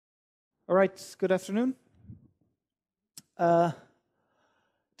All right, good afternoon.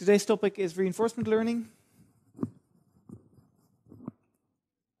 Today's topic is reinforcement learning.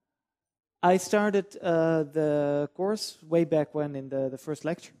 I started the course way back when in the first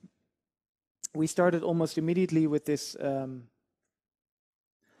lecture. We started almost immediately with this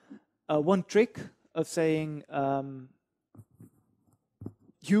one trick of saying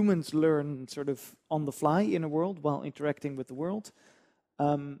humans learn sort of on the fly in a world while interacting with the world.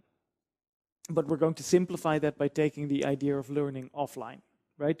 But we're going to simplify that by taking the idea of learning offline,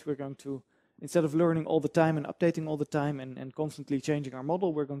 right? We're going to, instead of learning all the time and updating all the time and constantly changing our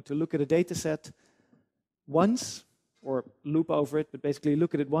model, we're going to look at a data set once, or loop over it, but basically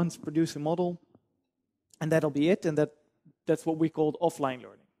look at it once, produce a model, and that'll be it. And that's what we called offline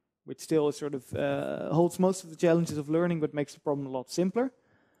learning, which still is sort of holds most of the challenges of learning, but makes the problem a lot simpler.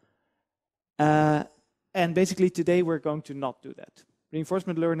 And basically today we're going to not do that.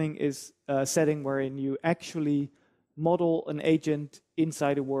 Reinforcement learning is a setting wherein you actually model an agent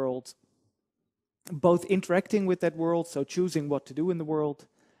inside a world, both interacting with that world, so choosing what to do in the world,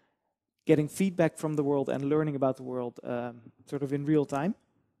 getting feedback from the world, and learning about the world sort of in real time.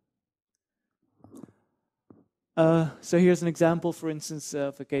 So here's an example, for instance,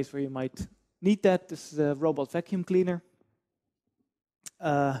 of a case where you might need that. This is a robot vacuum cleaner.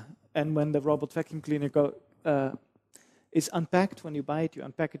 And when the robot vacuum cleaner is unpacked, when you buy it, you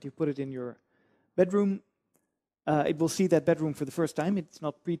unpack it, you put it in your bedroom. It will see that bedroom for the first time. It's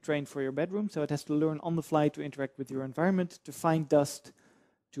not pre-trained for your bedroom, so it has to learn on the fly to interact with your environment, to find dust,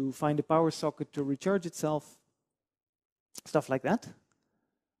 to find a power socket, to recharge itself, stuff like that.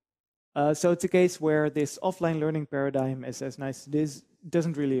 So it's a case where this offline learning paradigm, as nice as it is,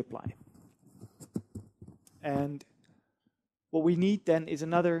 doesn't really apply. And what we need then is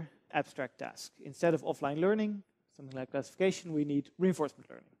another abstract task. Instead of offline learning, something like classification, we need reinforcement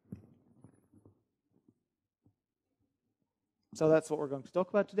learning. So that's what we're going to talk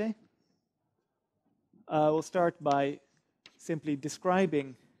about today. We'll start by simply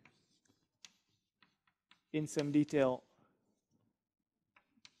describing in some detail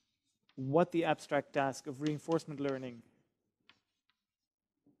what the abstract task of reinforcement learning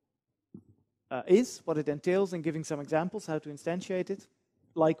is, what it entails, and giving some examples how to instantiate it,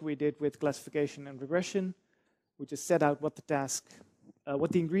 like we did with classification and regression. We just set out what the task,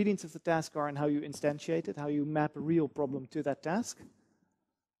 what the ingredients of the task are and how you instantiate it, how you map a real problem to that task.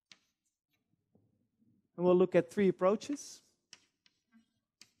 And we'll look at 3 approaches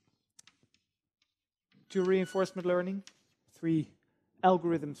to reinforcement learning, 3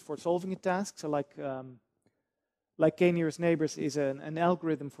 algorithms for solving a task. So like K-nearest neighbors is an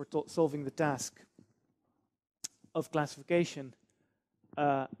algorithm for solving the task of classification.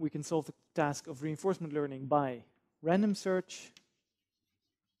 We can solve the task of reinforcement learning by random search,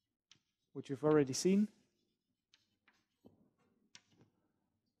 which you've already seen.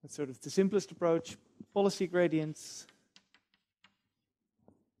 That's sort of the simplest approach. Policy gradients,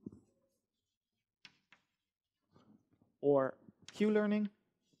 or Q-learning.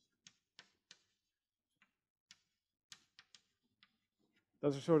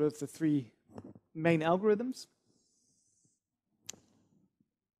 Those are sort of the 3 main algorithms.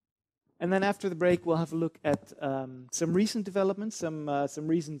 And then after the break, we'll have a look at some recent developments, some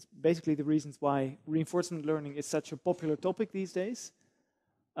reasons, basically the reasons why reinforcement learning is such a popular topic these days,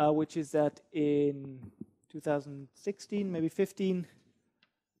 which is that in 2016, maybe 15,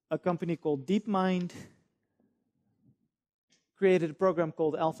 a company called DeepMind created a program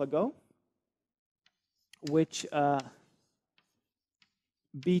called AlphaGo, which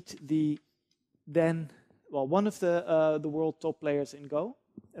beat one of the world top players in Go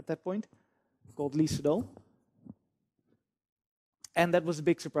at that point, called Lee Sedol. And that was a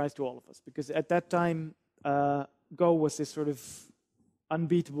big surprise to all of us, because at that time, Go was this sort of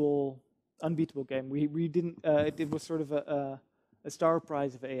unbeatable game. We didn't. It was sort of a star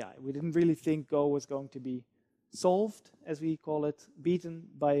prize of AI. We didn't really think Go was going to be solved, as we call it, beaten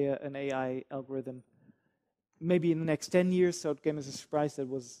by an AI algorithm, maybe in the next 10 years. So it came as a surprise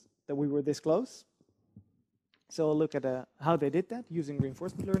that we were this close. So we'll look at how they did that using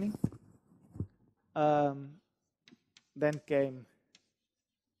reinforcement learning. Then came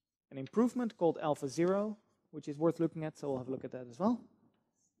an improvement called AlphaZero, which is worth looking at, so we'll have a look at that as well.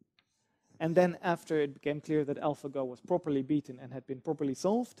 And then after it became clear that AlphaGo was properly beaten and had been properly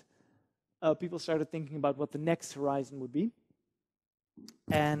solved, people started thinking about what the next horizon would be.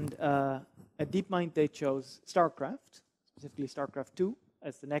 And at DeepMind, they chose StarCraft, specifically StarCraft 2,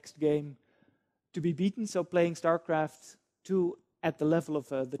 as the next game to be beaten. So playing StarCraft 2 at the level of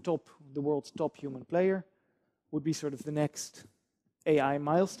the world's top human player would be sort of the next AI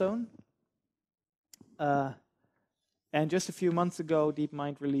milestone. And just a few months ago,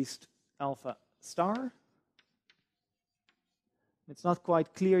 DeepMind released AlphaStar. It's not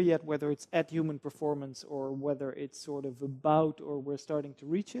quite clear yet whether it's at human performance or whether it's sort of about or we're starting to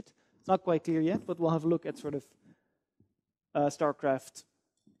reach it. It's not quite clear yet, but we'll have a look at sort of StarCraft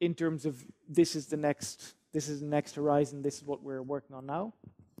in terms of this is the next horizon, this is what we're working on now.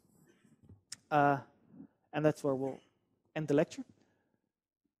 And that's where we'll end the lecture.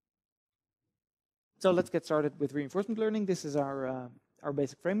 So let's get started with reinforcement learning. This is our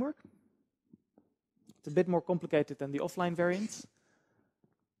basic framework. It's a bit more complicated than the offline variants.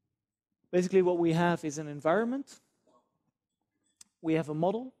 Basically what we have is an environment, we have a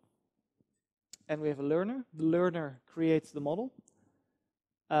model, and we have a learner. The learner creates the model,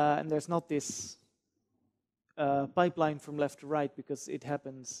 and there's not this pipeline from left to right because it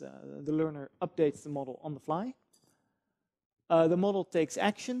happens, the learner updates the model on the fly. The model takes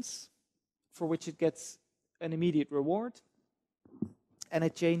actions for which it gets an immediate reward, and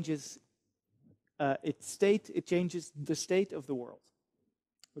it changes its state, it changes the state of the world,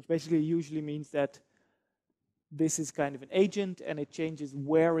 which basically usually means that this is kind of an agent and it changes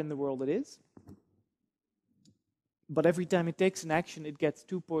where in the world it is. But every time it takes an action, it gets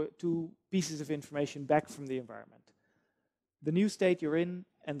two pieces of information back from the environment. The new state you're in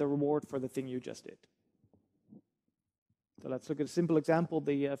and the reward for the thing you just did. So let's look at a simple example,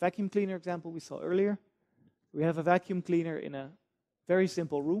 the vacuum cleaner example we saw earlier. We have a vacuum cleaner in a very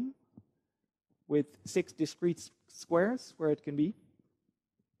simple room with 6 discrete squares where it can be.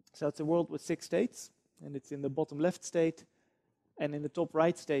 So it's a world with 6 states, and it's in the bottom left state, and in the top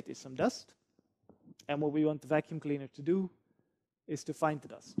right state is some dust. And what we want the vacuum cleaner to do is to find the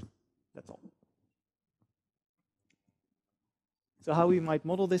dust. That's all. So how we might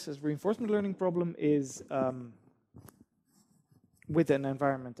model this as a reinforcement learning problem is with an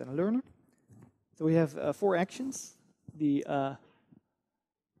environment and a learner. So we have 4 actions. The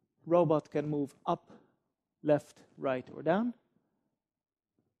robot can move up, left, right, or down.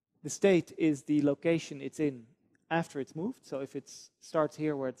 The state is the location it's in after it's moved. So if it starts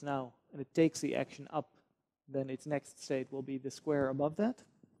here where it's now and it takes the action up, then its next state will be the square above that.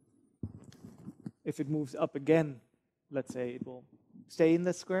 If it moves up again, let's say it will stay in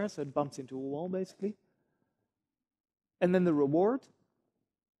that square, so it bumps into a wall basically. And then the reward,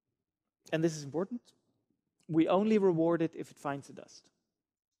 and this is important, we only reward it if it finds the dust.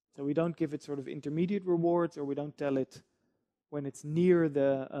 So we don't give it sort of intermediate rewards, or we don't tell it when it's near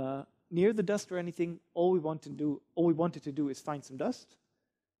the dust or anything. All we wanted to do is find some dust.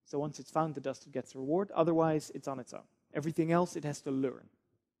 So once it's found the dust, it gets a reward. Otherwise, it's on its own. Everything else it has to learn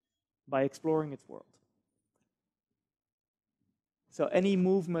by exploring its world. So any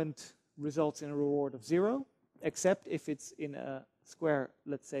movement results in a reward of 0, except if it's in a square,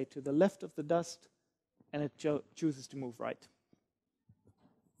 let's say, to the left of the dust, and it chooses to move right.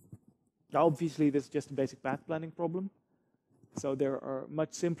 Now, obviously, this is just a basic path planning problem. So there are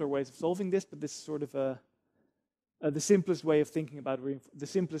much simpler ways of solving this, but this is sort of the simplest way of thinking about the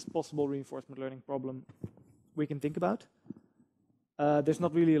simplest possible reinforcement learning problem we can think about. There's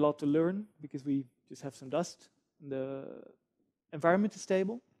not really a lot to learn because we just have some dust. The environment is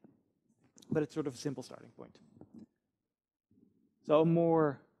stable, but it's sort of a simple starting point. So a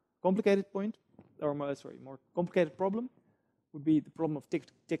more complicated more complicated problem would be the problem of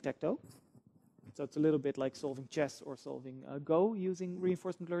tic-tac-toe. So it's a little bit like solving chess or solving Go using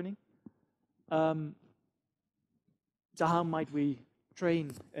reinforcement learning. So how might we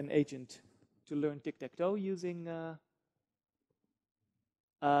train an agent to learn tic-tac-toe using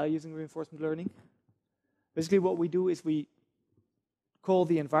reinforcement learning? Basically what we do is we call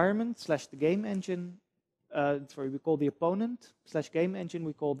the environment / the game engine, we call the opponent / game engine,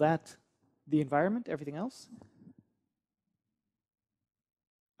 we call that the environment, everything else.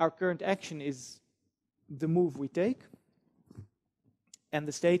 Our current action is the move we take, and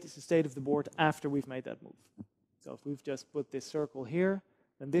the state is the state of the board after we've made that move. So if we've just put this circle here,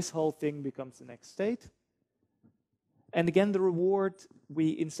 then this whole thing becomes the next state. And again, the reward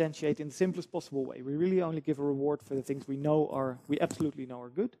we instantiate in the simplest possible way. We really only give a reward for the things we absolutely know are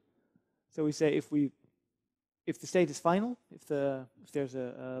good. So we say if the state is final, if there's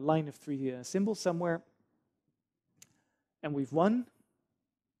a line of 3 symbols somewhere, and we've won,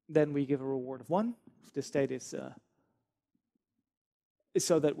 then we give a reward of 1. If the state is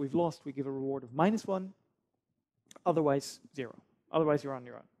so that we've lost, we give a reward of -1. Otherwise, 0. Otherwise, you're on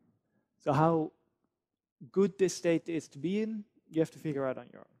your own. So how good this state is to be in, you have to figure out on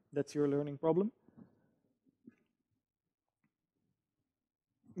your own. That's your learning problem.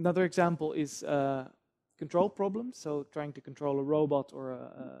 Another example is control problems. So trying to control a robot or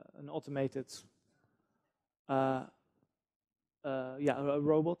an automated a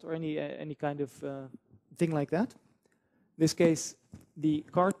robot or any kind of thing like that. In this case, the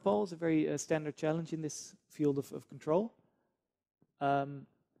cart pole is a very standard challenge in this field of control.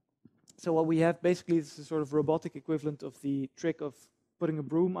 So what we have basically is a sort of robotic equivalent of the trick of putting a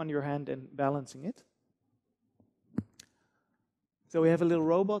broom on your hand and balancing it. So we have a little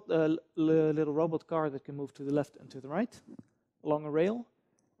robot car that can move to the left and to the right along a rail,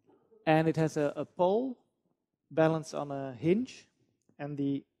 and it has a pole balanced on a hinge,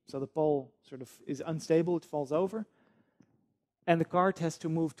 and so the pole sort of is unstable; it falls over, and the cart has to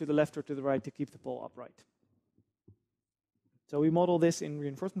move to the left or to the right to keep the pole upright. So we model this in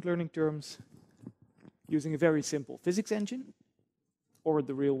reinforcement learning terms using a very simple physics engine, or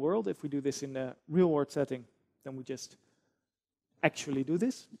the real world. If we do this in a real world setting, then we just actually do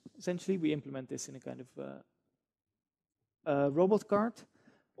this. Essentially, we implement this in a kind of robot cart,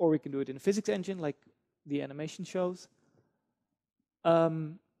 or we can do it in a physics engine like the animation shows.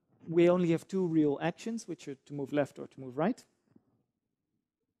 We only have two real actions, which are to move left or to move right.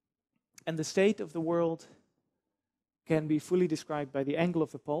 And the state of the world can be fully described by the angle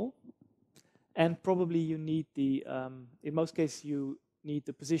of the pole. And probably you need in most cases, you need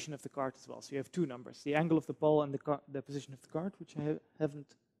the position of the cart as well. So you have two numbers, the angle of the pole and the position of the cart, which I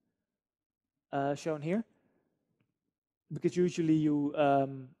haven't shown here. Because usually you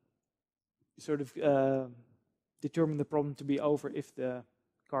sort of determine the problem to be over if the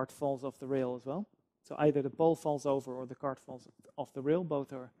cart falls off the rail as well. So either the pole falls over or the cart falls off the rail.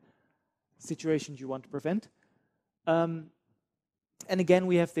 Both are situations you want to prevent. And again,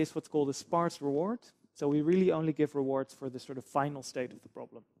 we have this what's called a sparse reward. So we really only give rewards for the sort of final state of the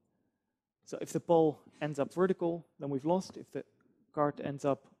problem. So if the pole ends up vertical, then we've lost. If the cart ends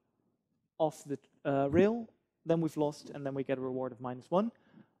up off the rail, then we've lost, and then we get a reward of -1.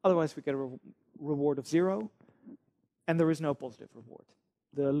 Otherwise, we get a reward of 0, and there is no positive reward.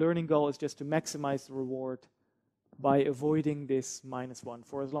 The learning goal is just to maximize the reward by avoiding this -1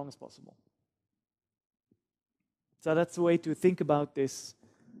 for as long as possible. So that's the way to think about this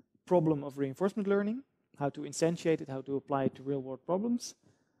problem of reinforcement learning, how to instantiate it, how to apply it to real-world problems.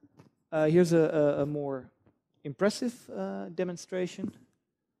 Here's a more impressive demonstration.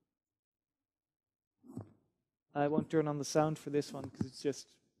 I won't turn on the sound for this one because it's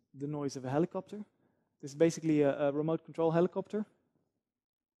just the noise of a helicopter. This is basically a remote control helicopter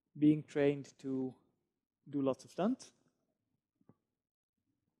being trained to do lots of stunts.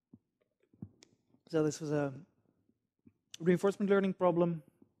 So this was a reinforcement learning problem,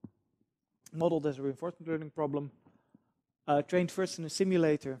 modeled as a reinforcement learning problem, trained first in a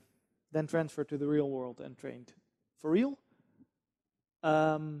simulator, then transferred to the real world and trained for real.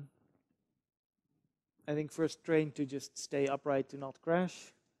 I think first trained to just stay upright to not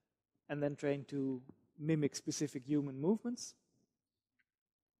crash, and then trained to mimic specific human movements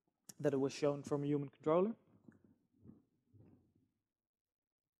that it was shown from a human controller.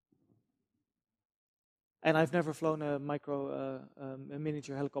 And I've never flown a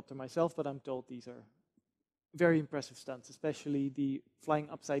miniature helicopter myself, but I'm told these are very impressive stunts, especially the flying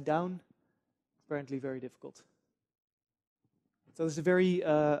upside down. Apparently very difficult. So this is a very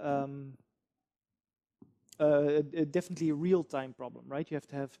definitely a real-time problem, right? You have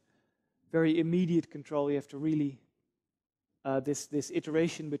to have very immediate control. You have to really this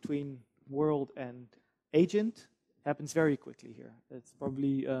iteration between world and agent happens very quickly here. It's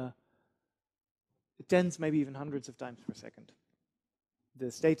probably tens, maybe even hundreds of times per second.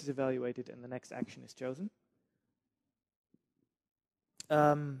 The state is evaluated and the next action is chosen.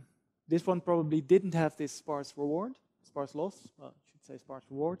 This one probably didn't have this sparse loss, well, I should say sparse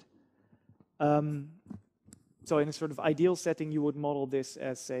reward. So in a sort of ideal setting, you would model this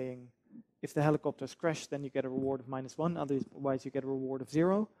as saying, if the helicopters crash, then you get a reward of -1, otherwise you get a reward of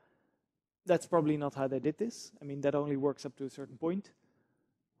 0. That's probably not how they did this. I mean, that only works up to a certain point.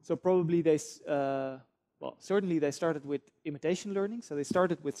 So probably certainly they started with imitation learning. So they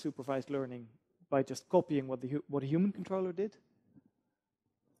started with supervised learning by just copying what a human controller did.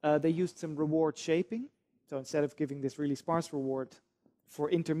 They used some reward shaping. So instead of giving this really sparse reward for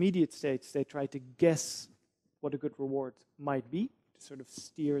intermediate states, they tried to guess what a good reward might be to sort of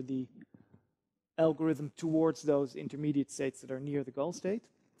steer the algorithm towards those intermediate states that are near the goal state.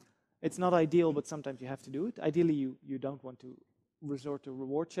 It's not ideal, but sometimes you have to do it. Ideally, you don't want to resort to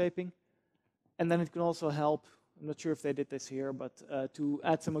reward shaping. And then it can also help, I'm not sure if they did this here, but to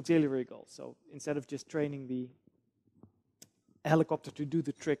add some auxiliary goals. So instead of just training the helicopter to do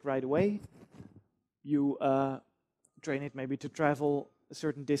the trick right away, you train it maybe to travel a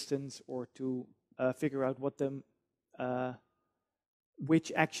certain distance or to figure out what the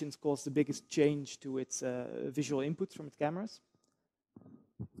which actions cause the biggest change to its visual inputs from its cameras.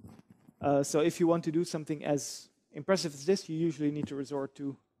 So if you want to do something as impressive as this, you usually need to resort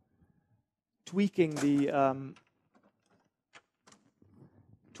to tweaking the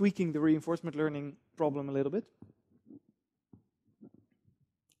reinforcement learning problem a little bit.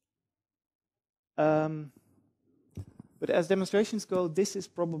 But as demonstrations go, this is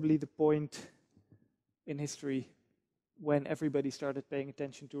probably the point in history when everybody started paying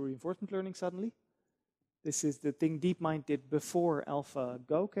attention to reinforcement learning suddenly. This is the thing DeepMind did before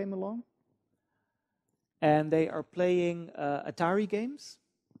AlphaGo came along. And they are playing Atari games.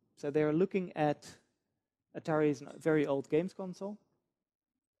 So they are looking at Atari is a very old games console.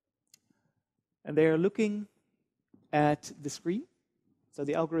 And they are looking at the screen. So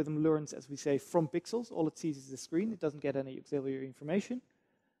the algorithm learns, as we say, from pixels. All it sees is the screen. It doesn't get any auxiliary information.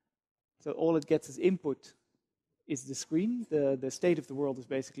 So all it gets as input is the screen. The state of the world is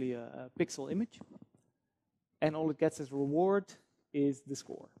basically a pixel image. And all it gets as reward is the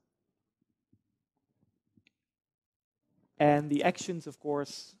score. And the actions, of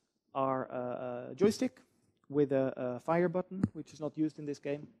course, are a joystick with a fire button, which is not used in this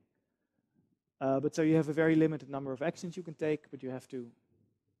game. But so you have a very limited number of actions you can take, but you have to,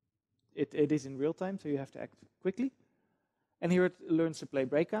 it is in real time, so you have to act quickly. And here it learns to play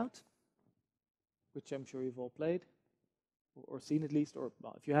Breakout, which I'm sure you've all played, or seen at least, or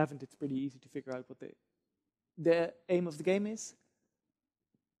well, if you haven't, it's pretty easy to figure out what the aim of the game is.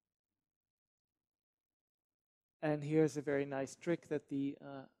 And here's a very nice trick that the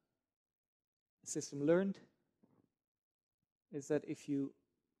system learned, is that if you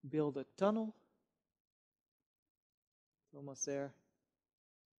build a tunnel, almost there,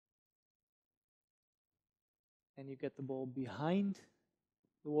 and you get the ball behind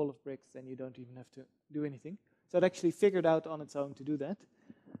the wall of bricks, then you don't even have to do anything. So it actually figured out on its own to do that.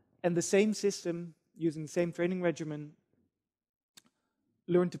 And the same system, using the same training regimen,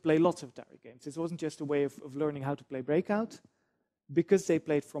 learned to play lots of Atari games. This wasn't just a way of learning how to play Breakout. Because they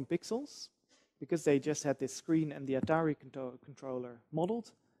played from pixels, because they just had this screen and the Atari controller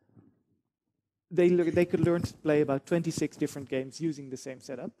modeled, they could learn to play about 26 different games using the same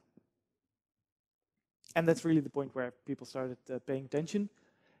setup. And that's really the point where people started paying attention.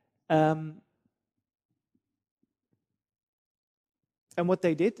 And what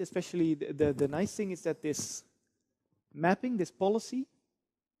they did, especially the nice thing, is that this mapping, this policy,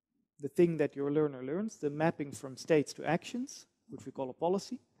 the thing that your learner learns, the mapping from states to actions, which we call a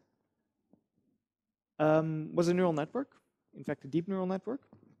policy, was a neural network, in fact a deep neural network.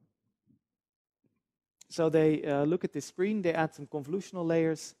 So they look at this screen, they add some convolutional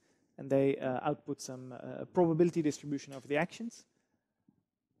layers, and they output some probability distribution over the actions.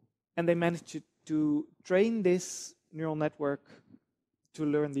 And they managed to train this neural network to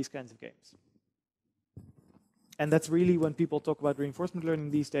learn these kinds of games. And that's really when people talk about reinforcement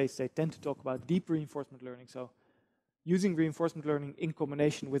learning these days, they tend to talk about deep reinforcement learning. So using reinforcement learning in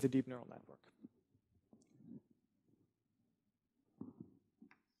combination with a deep neural network.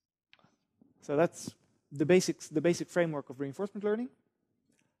 So that's the basic framework of reinforcement learning.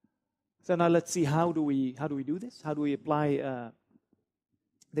 So now let's see how do we do this? How do we apply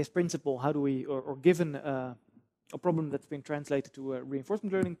this principle? How do we, or given a problem that's been translated to a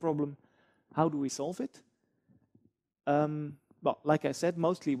reinforcement learning problem, how do we solve it? Well, like I said,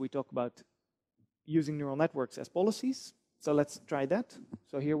 mostly we talk about using neural networks as policies. So let's try that.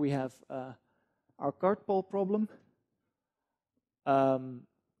 So here we have our cart pole problem,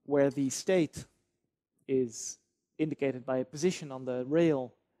 where the state is indicated by a position on the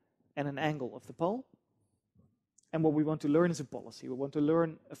rail and an angle of the pole. And what we want to learn is a policy. We want to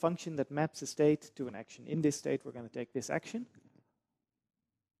learn a function that maps a state to an action. In this state, we're going to take this action.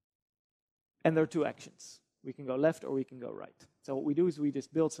 And there are two actions. We can go left or we can go right. So what we do is we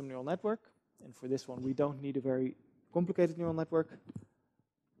just build some neural network. And for this one, we don't need a very complicated neural network.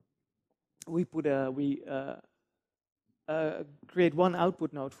 We create one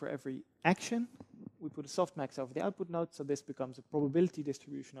output node for every action. We put a softmax over the output node, so this becomes a probability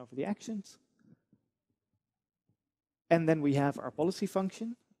distribution over the actions. And then we have our policy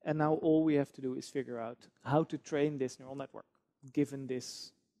function, and now all we have to do is figure out how to train this neural network, given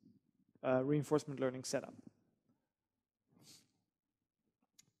this reinforcement learning setup.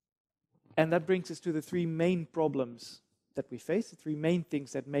 And that brings us to the three main problems that we face, the three main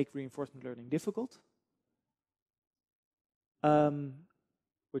things that make reinforcement learning difficult,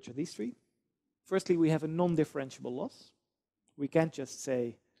 which are these three. Firstly, we have a non-differentiable loss. We can't just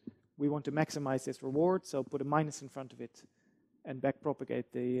say, we want to maximize this reward, so put a minus in front of it and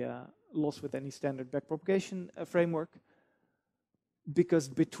backpropagate the loss with any standard backpropagation framework. because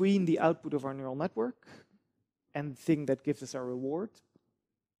between the output of our neural network and the thing that gives us our reward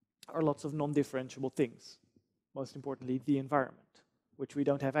are lots of non-differentiable things. Most importantly, the environment, which we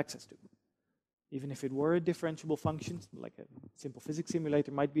don't have access to. Even if it were a differentiable function, like a simple physics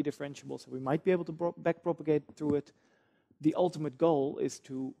simulator might be differentiable, so we might be able to backpropagate through it. The ultimate goal is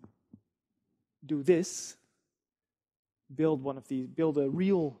to do this, build a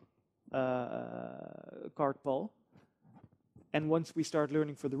real card pole, and once we start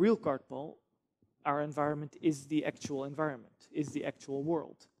learning for the real card pole, our environment is the actual environment, is the actual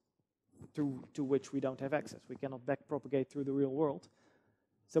world to which we don't have access. We cannot backpropagate through the real world.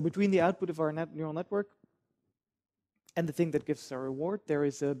 So between the output of our neural network and the thing that gives us our reward, there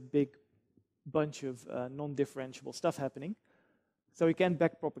is a big bunch of non-differentiable stuff happening. So we can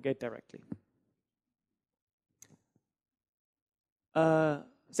backpropagate directly.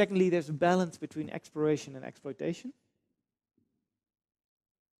 Secondly, there's a balance between exploration and exploitation.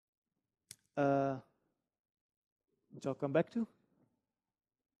 Which I'll come back to.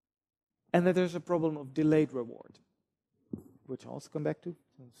 And then there's a problem of delayed reward, which I'll also come back to.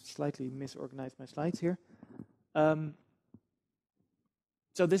 Slightly misorganized my slides here. So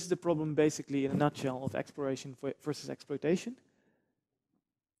this is the problem basically in a nutshell of exploration versus exploitation.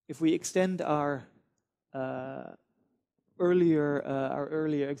 If we extend our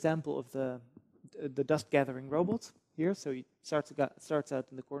earlier example of the dust gathering robot here, so he starts out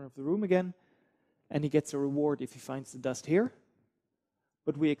in the corner of the room again, and he gets a reward if he finds the dust here.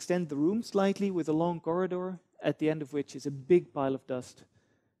 But we extend the room slightly with a long corridor, at the end of which is a big pile of dust,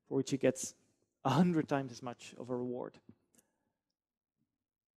 for which he gets 100 times as much of a reward.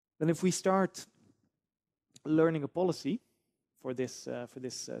 Then if we start learning a policy for this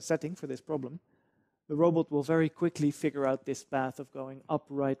setting, for this problem, the robot will very quickly figure out this path of going up,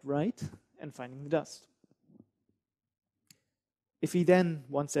 right, right, and finding the dust. If he then,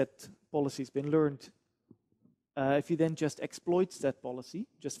 once that policy's been learned, if he then just exploits that policy,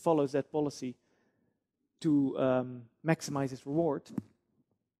 just follows that policy to maximize his reward,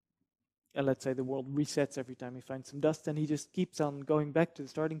 and let's say the world resets every time he finds some dust, then he just keeps on going back to the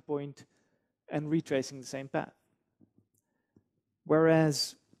starting point and retracing the same path.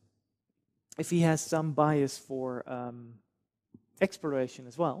 Whereas if he has some bias for exploration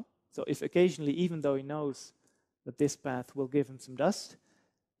as well, so if occasionally, even though he knows that this path will give him some dust,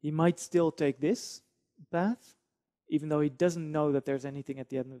 he might still take this path, even though he doesn't know that there's anything at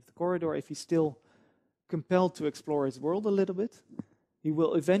the end of the corridor. If he's still compelled to explore his world a little bit, he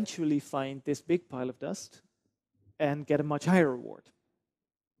will eventually find this big pile of dust and get a much higher reward.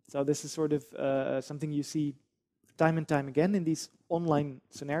 So this is sort of something you see time and time again in these online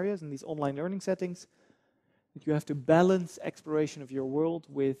scenarios, in these online learning settings, that you have to balance exploration of your world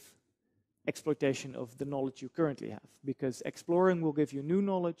with exploitation of the knowledge you currently have, because exploring will give you new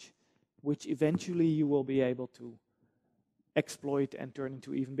knowledge, which eventually you will be able to exploit and turn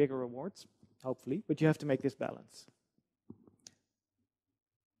into even bigger rewards, hopefully, but you have to make this balance.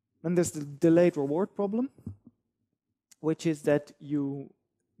 Then there's the delayed reward problem, which is that you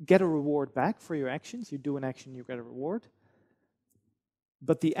get a reward back for your actions. You do an action, you get a reward.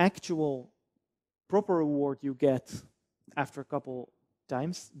 But the actual proper reward you get after a couple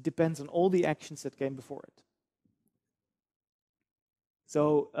times depends on all the actions that came before it.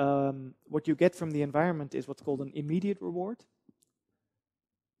 So what you get from the environment is what's called an immediate reward.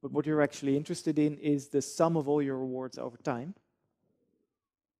 But what you're actually interested in is the sum of all your rewards over time.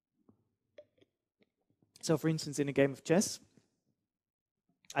 So for instance, in a game of chess,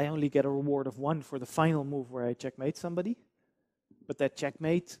 I only get a reward of 1 for the final move where I checkmate somebody. But that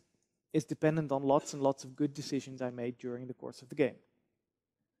checkmate is dependent on lots and lots of good decisions I made during the course of the game.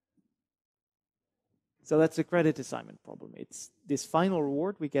 So that's a credit assignment problem. It's this final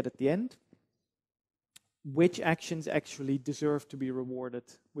reward we get at the end. Which actions actually deserve to be rewarded?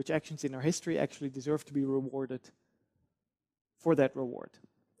 Which actions in our history actually deserve to be rewarded for that reward?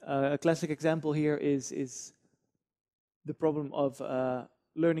 A classic example here is the problem of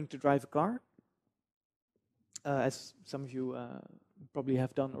learning to drive a car, as some of you probably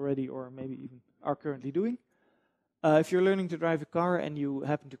have done already or maybe even are currently doing. If you're learning to drive a car and you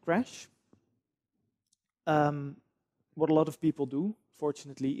happen to crash, what a lot of people do,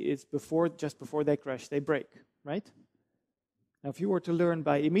 fortunately, is just before they crash, they brake, right? Now, if you were to learn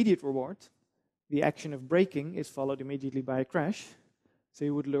by immediate reward, the action of braking is followed immediately by a crash. So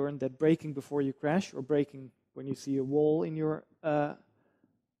you would learn that braking before you crash, or braking when you see a wall in your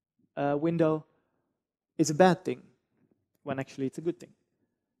window, is a bad thing, when actually it's a good thing.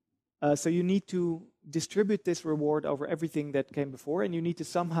 So you need to distribute this reward over everything that came before, and you need to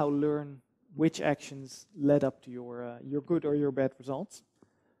somehow learn which actions led up to your good or your bad results.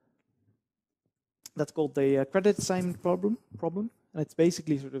 That's called the credit assignment problem, and it's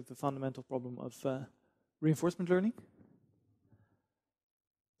basically sort of the fundamental problem of reinforcement learning.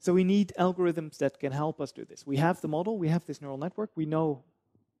 So we need algorithms that can help us do this. We have the model, we have this neural network, we know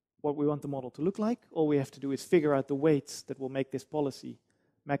what we want the model to look like. All we have to do is figure out the weights that will make this policy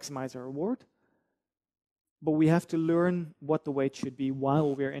maximize our reward. But we have to learn what the weight should be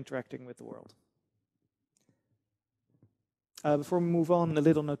while we're interacting with the world. Before we move on, a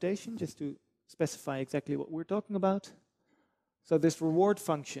little notation just to specify exactly what we're talking about. So this reward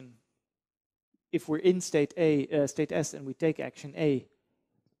function, if we're in state S and we take action A,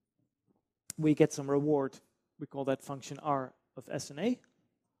 we get some reward. We call that function R of S and A.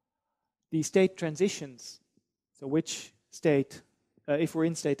 The state transitions, so which state, if we're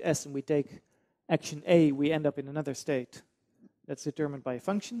in state S and we take action A, we end up in another state. That's determined by a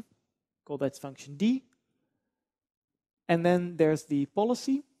function, call that function D. And then there's the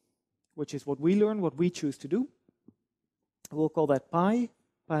policy, which is what we learn, what we choose to do. We'll call that pi.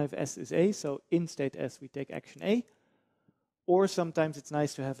 Pi of S is A, so in state S we take action A. Or sometimes it's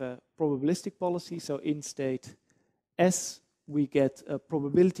nice to have a probabilistic policy, so in state S we get a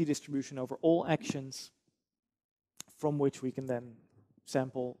probability distribution over all actions from which we can then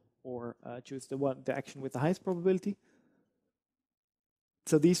sample or choose the action with the highest probability.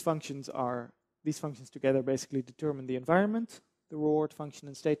 So these functions together basically determine the environment, the reward function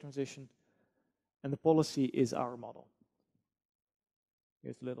and state transition, and the policy is our model.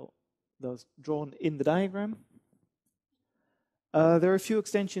 Here's those drawn in the diagram. There are a few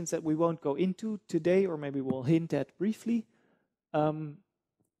extensions that we won't go into today, or maybe we'll hint at briefly.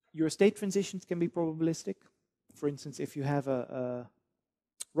 Your state transitions can be probabilistic. For instance, if you have a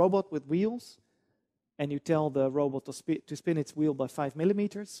robot with wheels and you tell the robot to spin its wheel by 5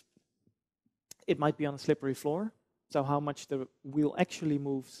 millimeters, it might be on a slippery floor. So how much the wheel actually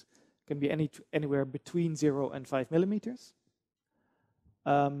moves can be anywhere between 0 and 5 millimeters.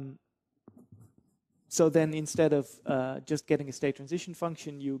 So then instead of just getting a state transition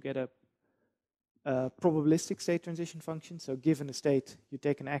function, you get a probabilistic state transition function. So given a state, you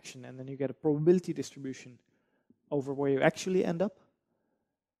take an action and then you get a probability distribution over where you actually end up.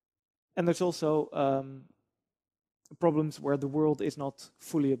 And there's also problems where the world is not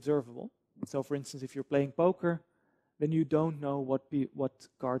fully observable. So for instance, if you're playing poker, then you don't know what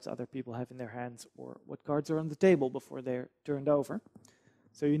cards other people have in their hands or what cards are on the table before they're turned over.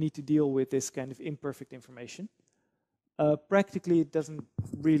 So you need to deal with this kind of imperfect information. Practically, it doesn't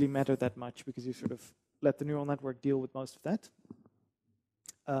really matter that much because you sort of let the neural network deal with most of that.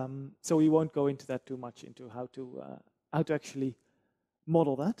 So we won't go into that too much, into how to actually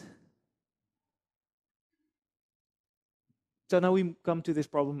model that. So now we come to this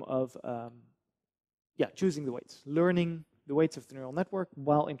problem of choosing the weights, learning the weights of the neural network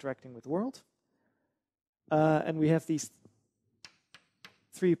while interacting with the world. And we have these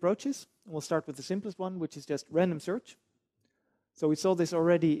 3 approaches. And we'll start with the simplest one, which is just random search. So we saw this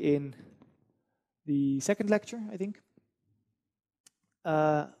already in the second lecture, I think.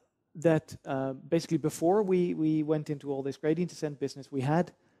 That basically before we went into all this gradient descent business, we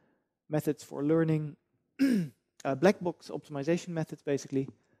had methods for learning, black box optimization methods basically,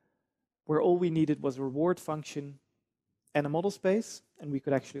 where all we needed was a reward function and a model space, and we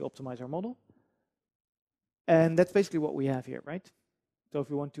could actually optimize our model. And that's basically what we have here, right? So if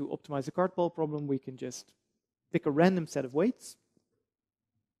we want to optimize the card ball problem, we can just pick a random set of weights,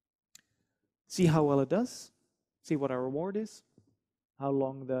 see how well it does, see what our reward is, how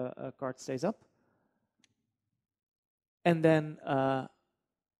long the card stays up, and then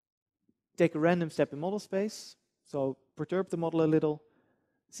take a random step in model space, so perturb the model a little,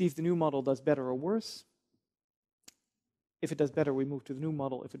 see if the new model does better or worse. If it does better, we move to the new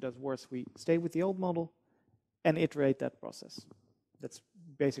model. If it does worse, we stay with the old model and iterate that process. That's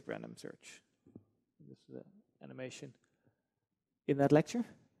basic random search. This is an animation in that lecture.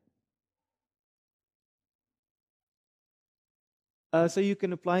 So you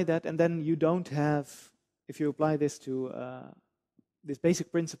can apply that, and then you don't have, if you apply this to this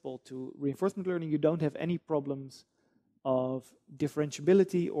basic principle to reinforcement learning, you don't have any problems of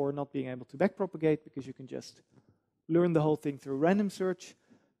differentiability or not being able to backpropagate, because you can just learn the whole thing through random search,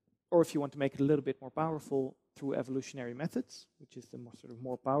 or if you want to make it a little bit more powerful, through evolutionary methods, which is the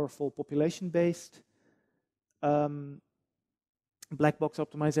more powerful population-based black box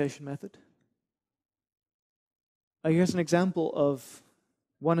optimization method. Here's an example of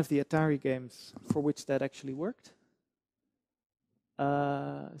one of the Atari games for which that actually worked.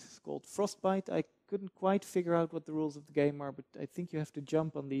 This is called Frostbite. I couldn't quite figure out what the rules of the game are, but I think you have to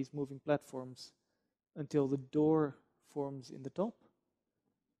jump on these moving platforms until the door forms in the top.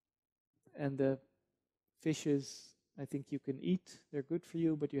 And the fishes, I think you can eat. They're good for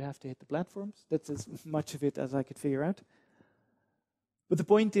you, but you have to hit the platforms. That's as much of it as I could figure out. But the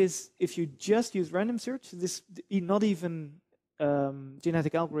point is, if you just use random search, this not even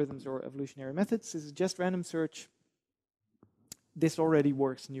genetic algorithms or evolutionary methods, this is just random search. This already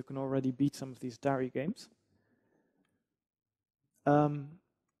works, and you can already beat some of these diary games. So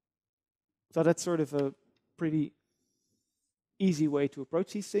that's sort of a pretty easy way to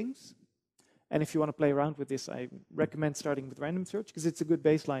approach these things. And if you want to play around with this, I recommend starting with random search, because it's a good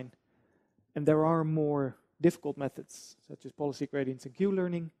baseline. And there are more difficult methods, such as policy gradients and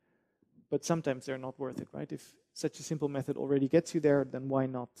Q-learning, but sometimes they're not worth it, right? If such a simple method already gets you there, then why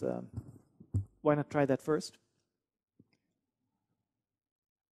not try that first?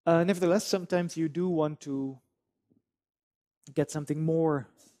 Nevertheless, sometimes you do want to get something more,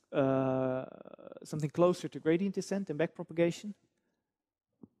 something closer to gradient descent and backpropagation.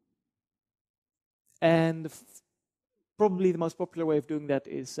 And probably the most popular way of doing that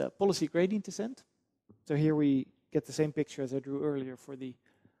is policy gradient descent. So here we get the same picture as I drew earlier for the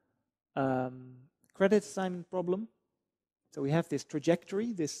credit assignment problem. So we have this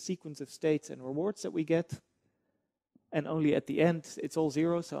trajectory, this sequence of states and rewards that we get. And only at the end, it's all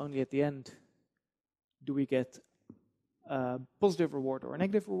zero, so only at the end do we get a positive reward or a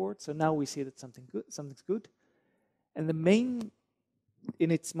negative reward. So now we see that something's good. And the main,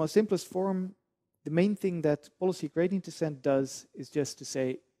 in its most simplest form, the main thing that policy gradient descent does is just to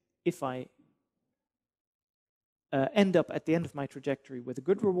say, if I end up at the end of my trajectory with a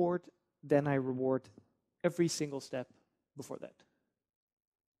good reward, then I reward every single step before that.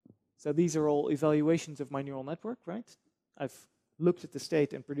 So these are all evaluations of my neural network, right? I've looked at the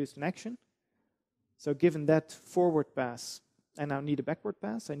state and produced an action. So given that forward pass, I now need a backward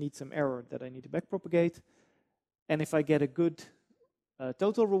pass. I need some error that I need to backpropagate. And if I get a good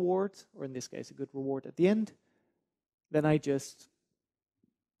total reward, or in this case, a good reward at the end, then I just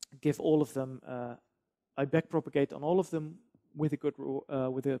give all of them, I backpropagate on all of them with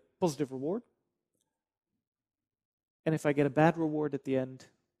a positive reward. And if I get a bad reward at the end,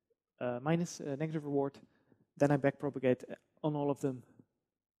 minus a negative reward, then I backpropagate on all of them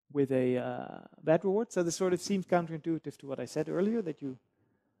with a bad reward. So this sort of seems counterintuitive to what I said earlier, that you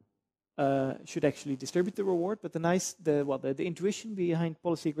should actually distribute the reward. But the intuition behind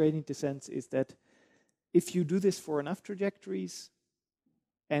policy gradient descent is that if you do this for enough trajectories,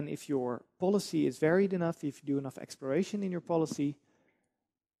 and if your policy is varied enough, if you do enough exploration in your policy,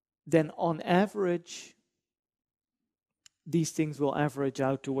 then on average, these things will average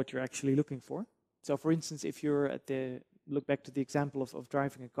out to what you're actually looking for. So for instance, if you're look back to the example of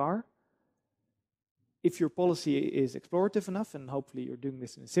driving a car, if your policy is explorative enough, and hopefully you're doing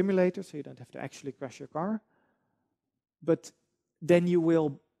this in a simulator, so you don't have to actually crash your car, but then you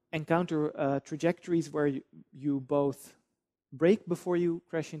will encounter trajectories where you both brake before you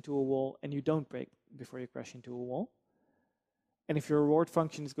crash into a wall, and you don't brake before you crash into a wall. And if your reward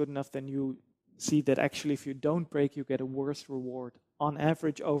function is good enough, then you see that actually if you don't brake, you get a worse reward on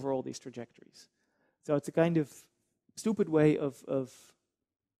average over all these trajectories. So it's a kind of stupid way of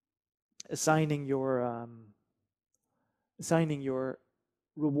assigning your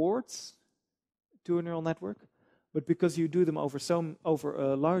rewards to a neural network, but because you do them over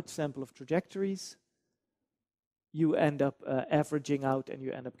a large sample of trajectories, you end up averaging out, and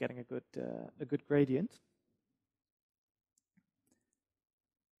you end up getting a good gradient.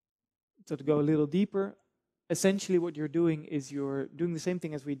 So to go a little deeper, essentially what you're doing is you're doing the same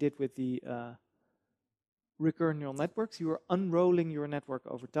thing as we did with the recurrent neural networks. You are unrolling your network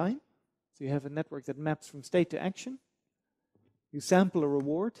over time. So you have a network that maps from state to action. You sample a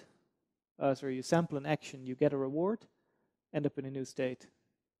reward. You sample an action, you get a reward, end up in a new state,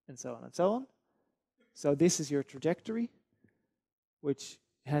 and so on and so on. So this is your trajectory, which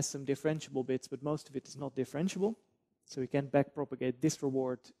has some differentiable bits, but most of it is not differentiable. So we can backpropagate this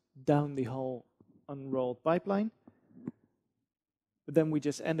reward down the whole unrolled pipeline. But then we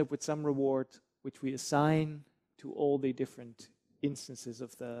just end up with some reward which we assign to all the different instances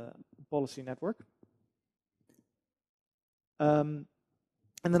of the policy network. And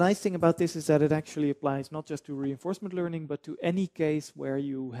the nice thing about this is that it actually applies not just to reinforcement learning, but to any case where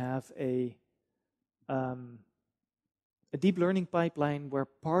you have a deep learning pipeline where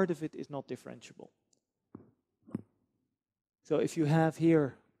part of it is not differentiable. So if you have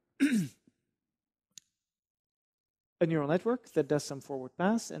here a neural network that does some forward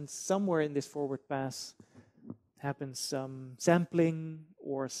pass, and somewhere in this forward pass happens some sampling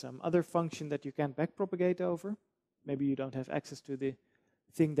or some other function that you can't backpropagate over. Maybe you don't have access to the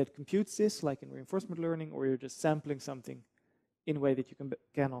thing that computes this, like in reinforcement learning, or you're just sampling something in a way that you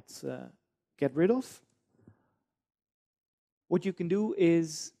cannot get rid of. What you can do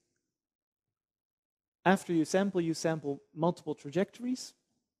is, after you sample multiple trajectories.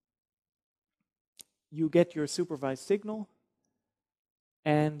 You get your supervised signal,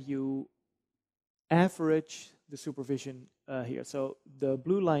 and you average the supervision here. So the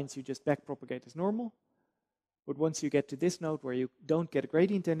blue lines you just backpropagate as normal. But once you get to this node where you don't get a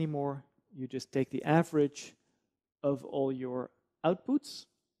gradient anymore, you just take the average of all your outputs,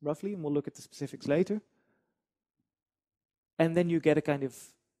 roughly, and we'll look at the specifics later. And then you get a kind of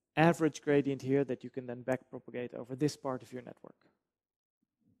average gradient here that you can then backpropagate over this part of your network.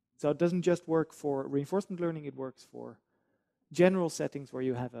 So it doesn't just work for reinforcement learning, it works for general settings where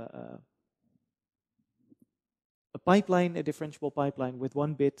you have a pipeline, a differentiable pipeline with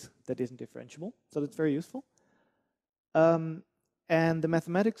one bit that isn't differentiable. So that's very useful. And the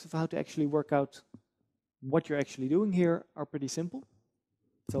mathematics of how to actually work out what you're actually doing here are pretty simple.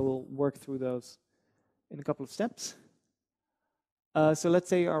 So we'll work through those in a couple of steps. So let's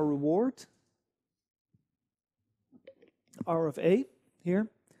say our reward, R of A here.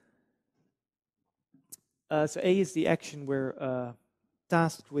 So A is the action we're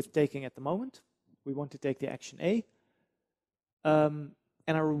tasked with taking at the moment. We want to take the action A.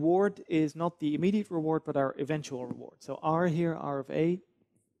 And our reward is not the immediate reward, but our eventual reward. So R here, R of A,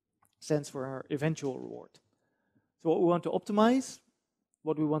 stands for our eventual reward. So what we want to optimize,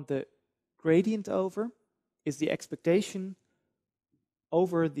 what we want the gradient over, is the expectation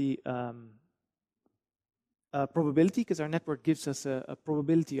over the probability, because our network gives us a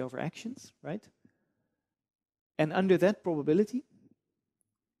probability over actions, right? And under that probability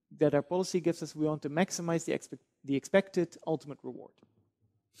that our policy gives us, we want to maximize the expected ultimate reward.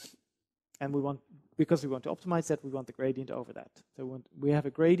 And because we want to optimize that, we want the gradient over that. So we have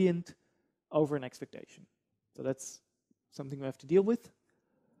a gradient over an expectation. So that's something we have to deal with.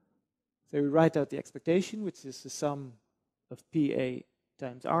 So we write out the expectation, which is the sum of PA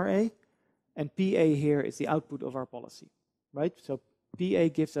times RA. And PA here is the output of our policy, right? So PA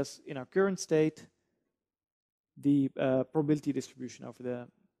gives us, in our current state, the probability distribution over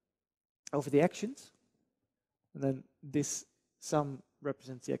the actions. And then this sum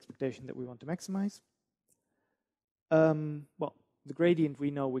represents the expectation that we want to maximize. Well, the gradient we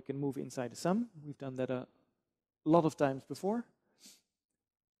know we can move inside the sum. We've done that a lot of times before.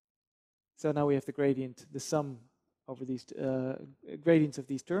 So now we have the gradient, the sum over these gradients of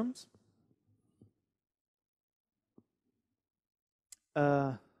these terms.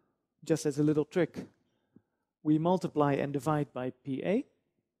 Just as a little trick, we multiply and divide by PA.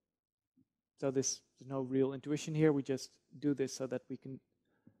 So there's no real intuition here. We just do this so that we can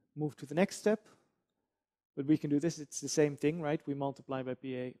move to the next step. But we can do this. It's the same thing, right? We multiply by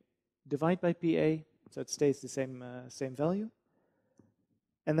PA, divide by PA, so it stays the same value.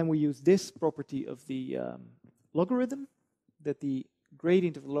 And then we use this property of the logarithm, that the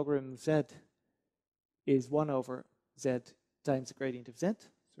gradient of the logarithm of z is 1 over z times the gradient of z,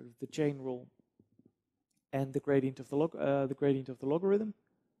 sort of the chain rule, and the gradient of the logarithm,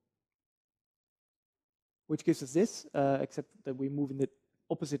 which gives us this, except that we move in the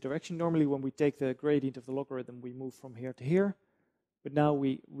opposite direction. Normally, when we take the gradient of the logarithm, we move from here to here. But now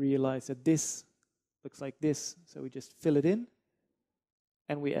we realize that this looks like this, so we just fill it in,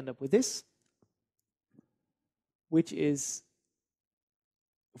 and we end up with this, which is,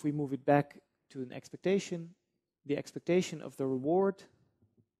 if we move it back to an expectation, the expectation of the reward,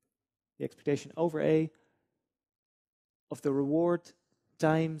 the expectation over A of the reward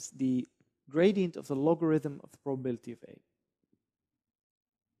times the gradient of the logarithm of the probability of A.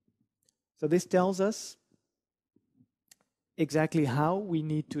 So this tells us exactly how we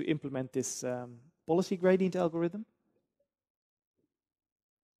need to implement this policy gradient algorithm.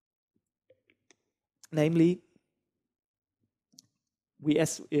 Namely,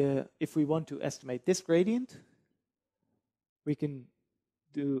 if we want to estimate this gradient, we can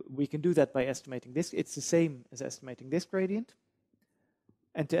do that by estimating this. It's the same as estimating this gradient.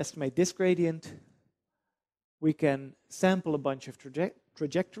 And to estimate this gradient, we can sample a bunch of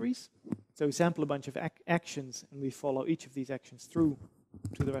trajectories. So we sample a bunch of actions, and we follow each of these actions through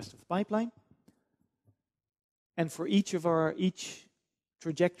to the rest of the pipeline. And for each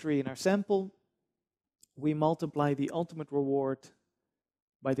trajectory in our sample, we multiply the ultimate reward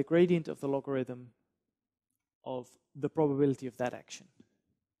by the gradient of the logarithm of the probability of that action.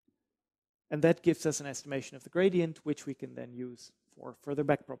 And that gives us an estimation of the gradient, which we can then use for further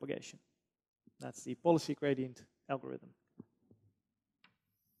backpropagation. That's the policy gradient algorithm.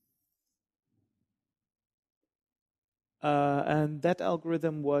 And that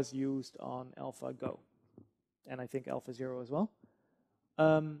algorithm was used on AlphaGo, and I think AlphaZero as well.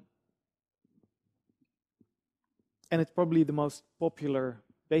 And it's probably the most popular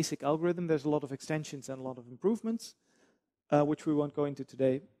basic algorithm. There's a lot of extensions and a lot of improvements, which we won't go into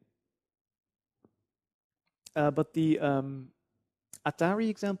today. But the Atari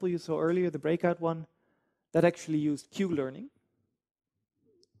example you saw earlier, the breakout one, that actually used Q-learning,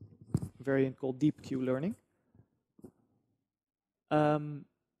 a variant called deep Q-learning,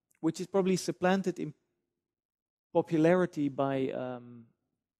 which is probably supplanted in popularity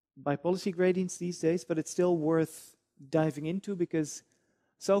by policy gradients these days, but it's still worth diving into because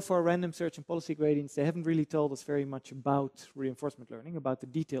so far random search and policy gradients, they haven't really told us very much about reinforcement learning, about the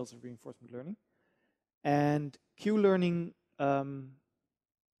details of reinforcement learning. And Q-learning,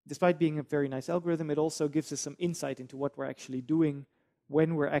 despite being a very nice algorithm, it also gives us some insight into what we're actually doing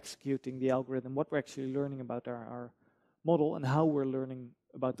when we're executing the algorithm, what we're actually learning about our model and how we're learning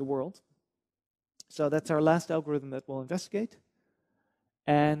about the world. So that's our last algorithm that we'll investigate.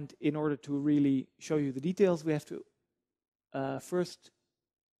 And in order to really show you the details, we have to first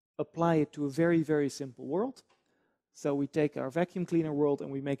apply it to a very, very simple world. So we take our vacuum cleaner world and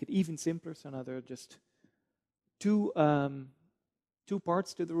we make it even simpler. So now there are just two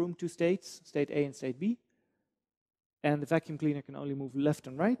parts to the room, two states, state A and state B. And the vacuum cleaner can only move left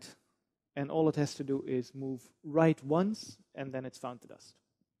and right. And all it has to do is move right once, and then it's found the dust.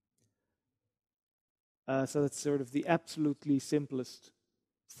 So that's sort of the absolutely simplest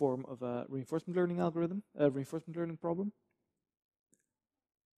form of a reinforcement learning algorithm, a reinforcement learning problem.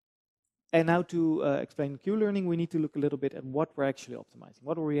 And now to explain Q-learning, we need to look a little bit at what we're actually optimizing.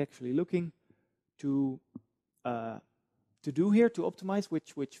 What are we actually looking to do here, to optimize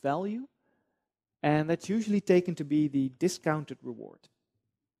which value? And that's usually taken to be the discounted reward.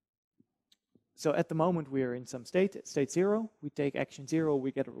 So at the moment, we are in some state 0. We take action 0,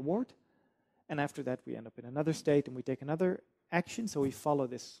 we get a reward. And after that, we end up in another state and we take another action. So we follow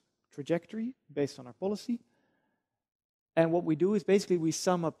this trajectory based on our policy. And what we do is basically we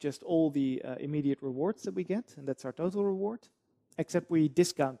sum up just all the immediate rewards that we get, and that's our total reward, except we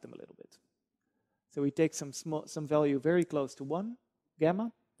discount them a little bit. So we take some value very close to 1,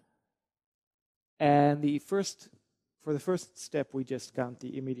 gamma. And for the first step, we just count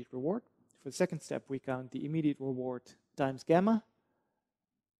the immediate reward. For the second step, we count the immediate reward times gamma.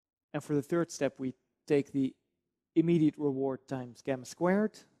 And for the third step, we take the immediate reward times gamma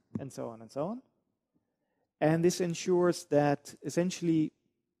squared, and so on and so on. And this ensures that essentially,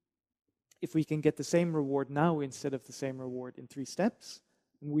 if we can get the same reward now instead of the same reward in 3 steps,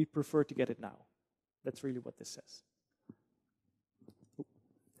 we prefer to get it now. That's really what this says.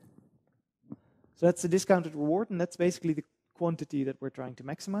 So that's the discounted reward, and that's basically the quantity that we're trying to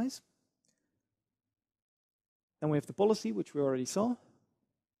maximize. Then we have the policy, which we already saw,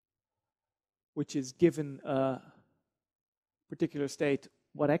 which is given a particular state,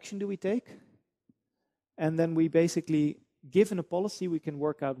 what action do we take? And then we basically, given a policy, we can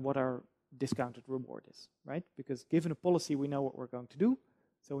work out what our discounted reward is, right? Because given a policy, we know what we're going to do.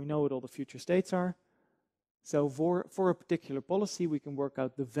 So we know what all the future states are. So for a particular policy, we can work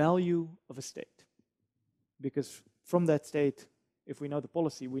out the value of a state. Because from that state, if we know the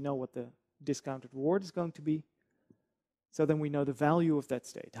policy, we know what the discounted reward is going to be. So then we know the value of that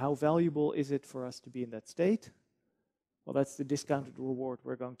state. How valuable is it for us to be in that state? Well, that's the discounted reward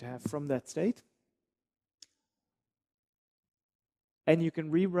we're going to have from that state. And you can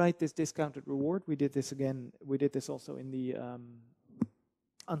rewrite this discounted reward. We did this again. We did this also in the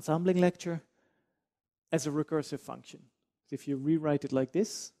ensembling lecture as a recursive function. So if you rewrite it like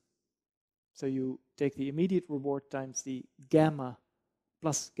this, so you take the immediate reward times the gamma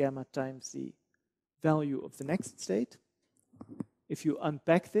plus gamma times the value of the next state. If you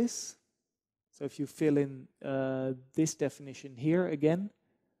unpack this, so if you fill in this definition here again,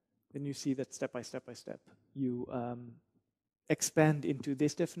 then you see that step by step by step, you expand into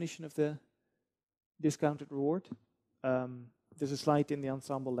this definition of the discounted reward. There's a slide in the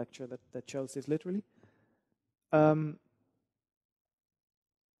ensemble lecture that shows this literally.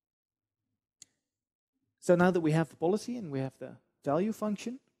 So now that we have the policy and we have the value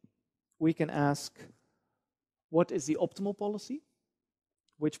function, we can ask, what is the optimal policy?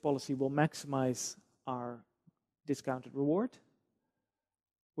 Which policy will maximize our discounted reward?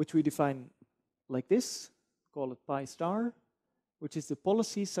 Which we define like this, call it pi star, which is the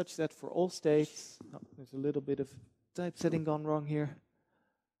policy such that for all states, there's a little bit of typesetting gone wrong here,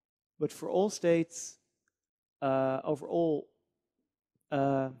 but for all states, over all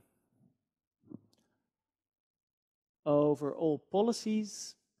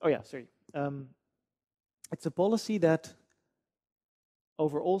policies, It's a policy that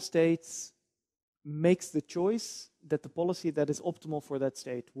over all states makes the choice that the policy that is optimal for that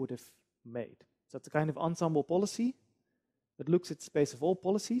state would have made. So it's a kind of ensemble policy that looks at the space of all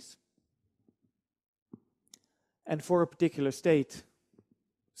policies. And for a particular state,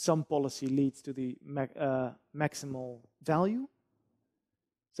 some policy leads to the maximal value.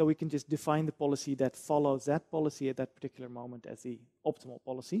 So we can just define the policy that follows that policy at that particular moment as the optimal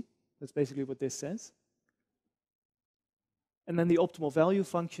policy. That's basically what this says. And then the optimal value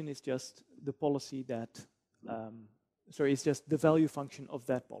function is just the policy that, it's just the value function of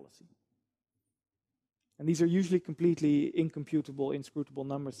that policy. And these are usually completely incomputable, inscrutable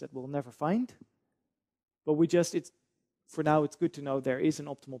numbers that we'll never find. But for now, it's good to know there is an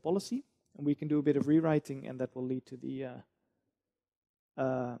optimal policy, and we can do a bit of rewriting, and that will lead to the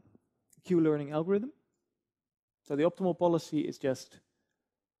Q-learning algorithm. So the optimal policy is just,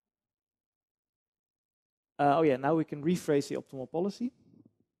 now we can rephrase the optimal policy.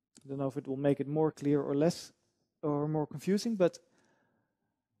 I don't know if it will make it more clear or less, or more confusing, but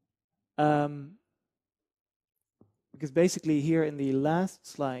because basically here in the last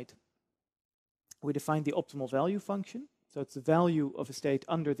slide, we defined the optimal value function. So it's the value of a state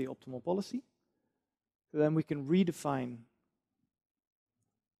under the optimal policy. So then we can redefine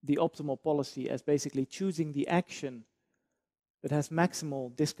the optimal policy as basically choosing the action that has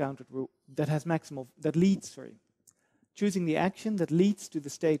maximal discounted choosing the action that leads to the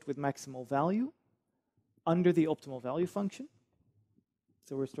state with maximal value under the optimal value function.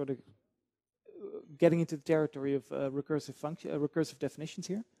 So we're sort of getting into the territory of recursive definitions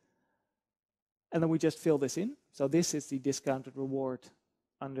here. And then we just fill this in. So this is the discounted reward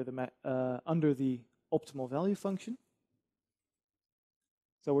under the optimal value function.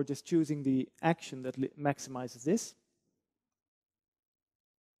 So we're just choosing the action that maximizes this.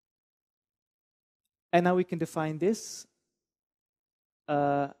 And now we can define this.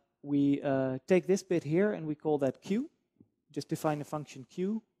 We take this bit here and we call that Q. Just define the function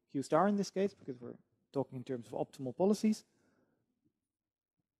Q star in this case, because we're talking in terms of optimal policies.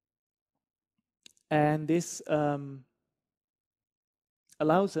 And this Q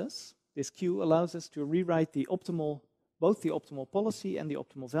allows us to rewrite both the optimal policy and the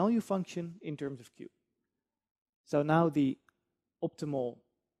optimal value function in terms of Q. So now the optimal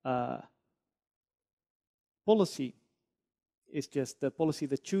policy is just the policy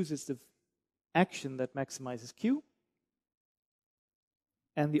that chooses the action that maximizes Q.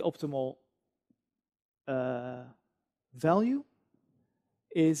 And the optimal value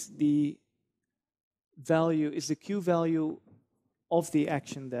is the Q value of the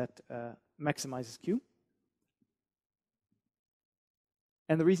action that maximizes Q.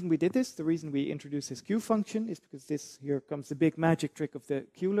 And the reason we did this, the reason we introduced this Q function is because here comes the big magic trick of the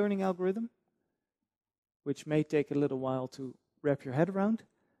Q-learning algorithm, which may take a little while to wrap your head around,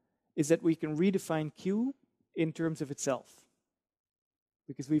 is that we can redefine Q in terms of itself.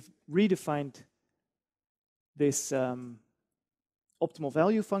 Because we've redefined this optimal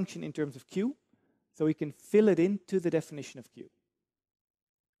value function in terms of Q, so we can fill it into the definition of Q.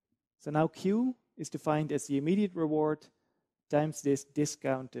 So now Q is defined as the immediate reward times this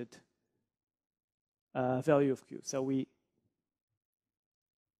discounted value of Q. So we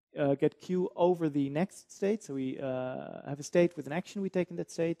get Q over the next state. So we have a state with an action we take in that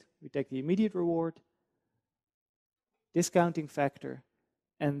state. We take the immediate reward, discounting factor,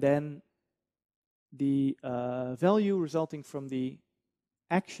 and then the value resulting from the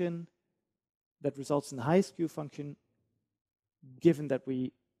action that results in the highest Q function, given that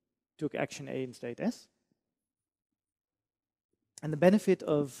we took action A in state S. And the benefit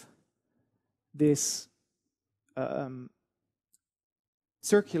of this this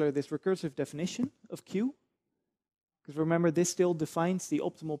recursive definition of Q, because remember this still defines the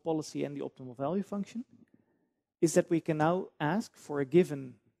optimal policy and the optimal value function, is that we can now ask for a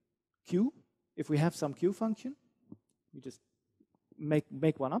given Q. If we have some Q function, we just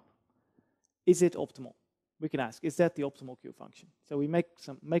make one up. Is it optimal? We can ask, is that the optimal Q function? So we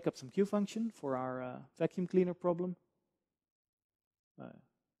make up some Q function for our vacuum cleaner problem.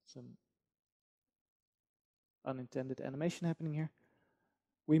 Some unintended animation happening here.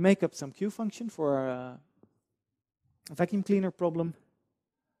 We make up some Q function for our vacuum cleaner problem.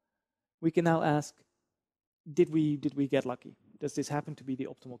 We can now ask, did we get lucky? Does this happen to be the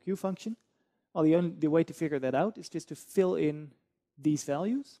optimal Q function? Well, the way to figure that out is just to fill in these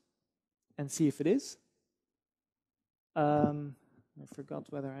values and see if it is. I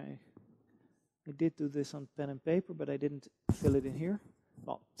forgot whether I did do this on pen and paper, but I didn't fill it in here.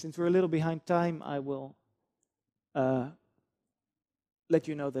 Well, since we're a little behind time, I will let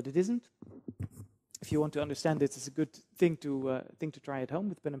you know that it isn't. if you want to understand this, it's a good thing to try at home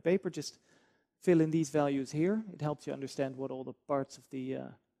with pen and paper. Just fill in these values here. It helps you understand what all the parts of the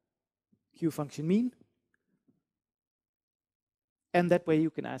Q function mean. And that way you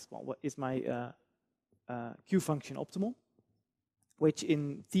can ask, well, what is my Q function optimal? Which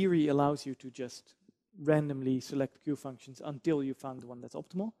in theory allows you to just randomly select Q functions until you found the one that's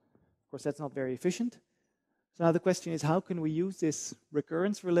optimal. Of course, that's not very efficient. So now the question is, how can we use this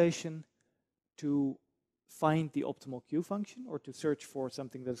recurrence relation to find the optimal Q function, or to search for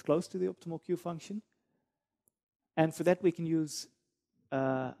something that is close to the optimal Q function? And for that we can use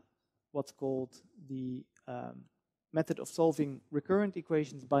what's called the method of solving recurrent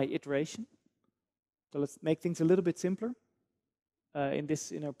equations by iteration. So let's make things a little bit simpler.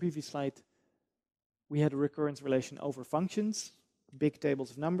 In our previous slide, we had a recurrence relation over functions, big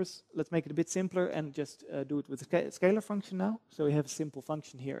tables of numbers. Let's make it a bit simpler and just do it with a scalar function now. So we have a simple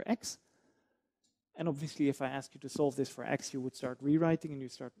function here, x. And obviously, if I ask you to solve this for x, you would start rewriting and you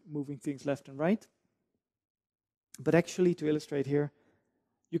start moving things left and right. But actually, to illustrate here,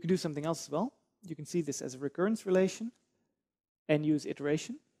 you can do something else as well. You can see this as a recurrence relation and use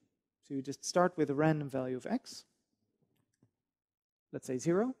iteration. So you just start with a random value of x, let's say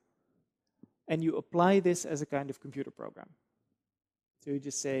 0, and you apply this as a kind of computer program. So you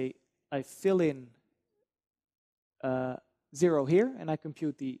just say, I fill in 0 here, and I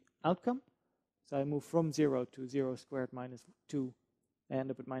compute the outcome. So I move from 0 to 0 squared minus 2, I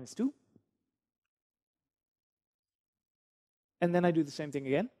end up with minus 2. And then I do the same thing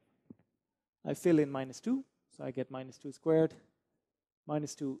again. I fill in minus 2, so I get minus 2 squared.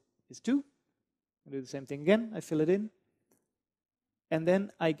 Minus 2 is 2. I do the same thing again. I fill it in. And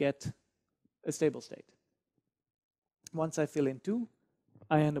then I get a stable state. Once I fill in 2,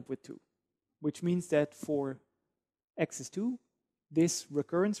 I end up with 2, which means that for x is 2, this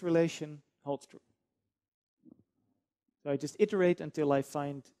recurrence relation holds true. So I just iterate until I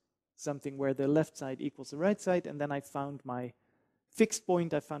find something where the left side equals the right side, and then I found my fixed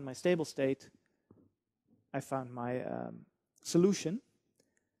point, I found my stable state, I found my solution.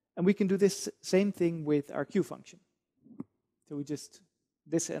 And we can do this same thing with our Q function. So we just,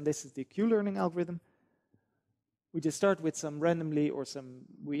 this is the Q learning algorithm. We just start with some randomly, or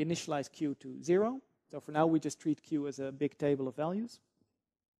we initialize Q to 0. So for now, we just treat Q as a big table of values.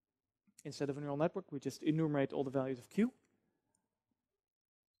 Instead of a neural network, we just enumerate all the values of Q.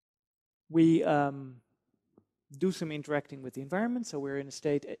 We do some interacting with the environment. So we're in a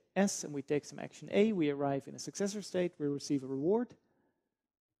state S, and we take some action A. We arrive in a successor state. We receive a reward.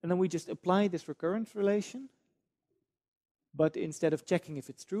 And then we just apply this recurrence relation. But instead of checking if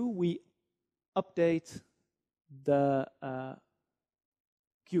it's true, we update the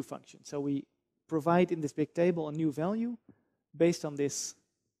Q function. So we provide in this big table a new value based on this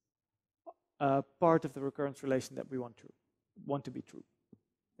part of the recurrence relation that we want to be true.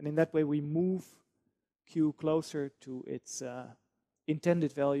 And in that way, we move Q closer to its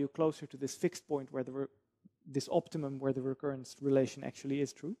intended value, closer to this fixed point where this optimum where the recurrence relation actually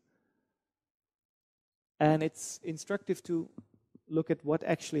is true. And it's instructive to look at what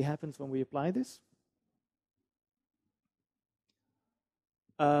actually happens when we apply this.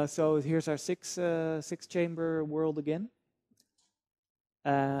 So here's our six chamber world again.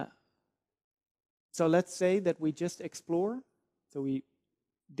 So let's say that we just explore. So we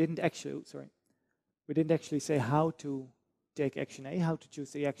didn't actually say how to take action A, how to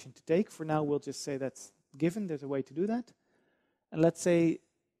choose the action to take. For now, we'll just say that's given. There's a way to do that. And let's say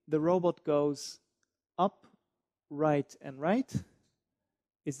the robot goes up, right, and right,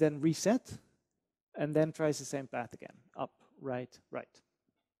 is then reset, and then tries the same path again, up, right, right.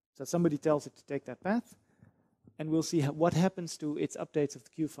 So somebody tells it to take that path, and we'll see what happens to its updates of the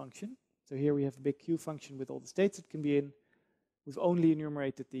Q function. So here we have a big Q function with all the states it can be in. We've only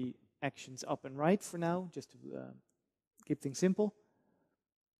enumerated the actions up and right for now, just to keep things simple.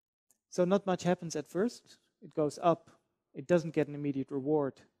 So not much happens at first. It goes up, it doesn't get an immediate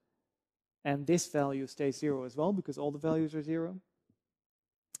reward, and this value stays 0 as well because all the values are 0.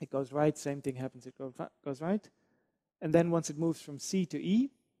 It goes right, same thing happens, it goes right. And then once it moves from C to E,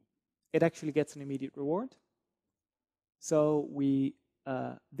 it actually gets an immediate reward. So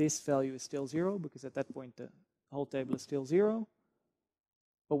this value is still 0 because at that point the whole table is still 0.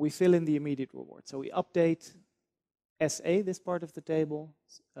 But we fill in the immediate reward. So we update SA, this part of the table,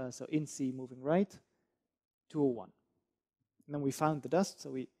 so in C moving right, to a 1. And then we found the dust, so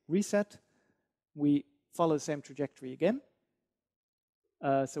we reset. We follow the same trajectory again.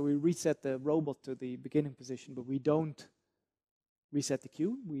 So we reset the robot to the beginning position, but we don't reset the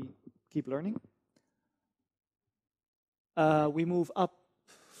Q. We keep learning. We move up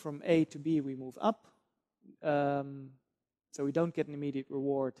from A to B, we move up. So we don't get an immediate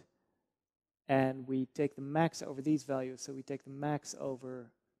reward. And we take the max over these values. So we take the max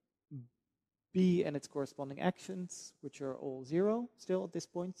over B and its corresponding actions, which are all 0 still at this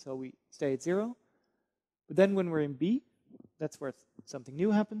point. So we stay at 0. But then when we're in B, that's where something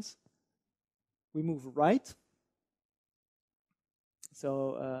new happens. We move right.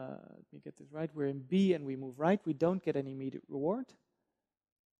 So let me get this right. We're in B and we move right. We don't get any immediate reward.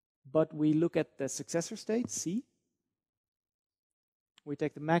 But we look at the successor state, C. We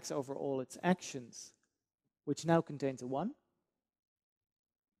take the max over all its actions, which now contains a 1.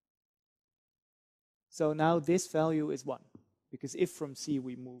 So now this value is 1. Because if from C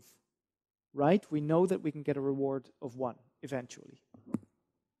we move right, we know that we can get a reward of 1 eventually.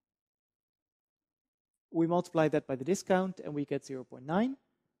 We multiply that by the discount and we get 0.9.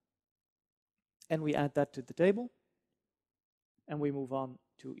 And we add that to the table. And we move on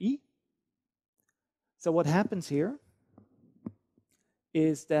to E. So what happens here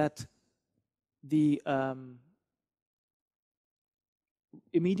is that the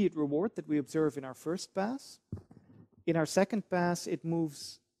immediate reward that we observe in our first pass, in our second pass, it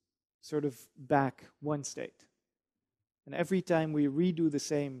moves sort of back one state. And every time we redo the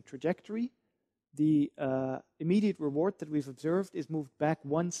same trajectory, the immediate reward that we've observed is moved back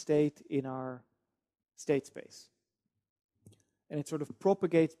one state in our state space. And it sort of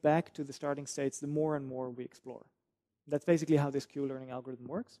propagates back to the starting states the more and more we explore. That's basically how this Q-learning algorithm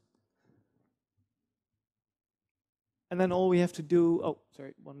works. And then all we have to do, oh,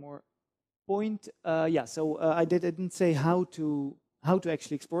 sorry, one more point. Yeah, so I didn't say how to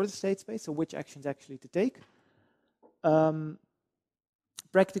actually explore the state space, so which actions actually to take.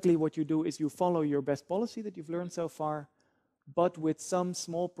 Practically what you do is you follow your best policy that you've learned so far, but with some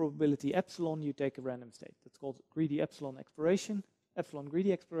small probability epsilon, you take a random state. That's called greedy epsilon exploration, epsilon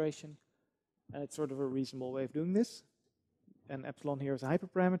greedy exploration, and it's sort of a reasonable way of doing this. And epsilon here is a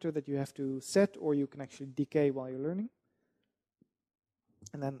hyperparameter that you have to set, or you can actually decay while you're learning.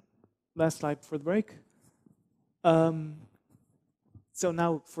 And then last slide before the break. So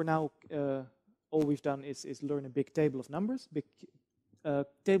now, for now, all we've done is learn a big table of numbers, big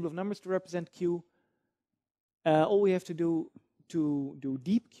table of numbers to represent Q. All we have to do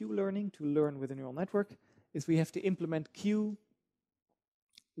deep Q learning, to learn with a neural network, is we have to implement Q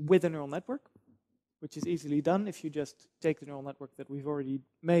with a neural network, which is easily done if you just take the neural network that we've already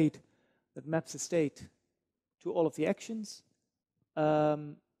made that maps a state to all of the actions.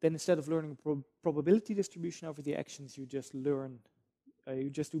 Then instead of learning a probability distribution over the actions, you just learn,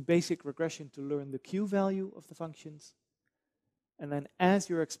 you just do basic regression to learn the Q value of the functions. And then as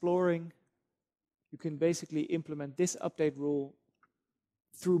you're exploring, you can basically implement this update rule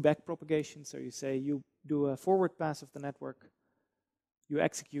through backpropagation. So you say you do a forward pass of the network, you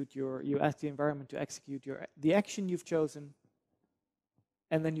ask the environment to execute the action you've chosen,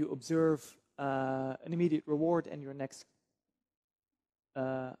 and then you observe an immediate reward and your next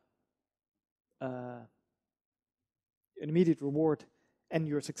an immediate reward and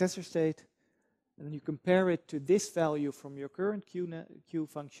your successor state, and then you compare it to this value from your current Q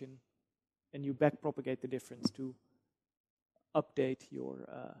function, and you backpropagate the difference to update your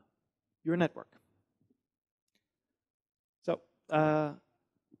network. So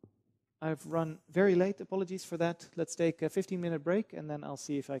I've run very late. Apologies for that. Let's take a 15-minute break, and then I'll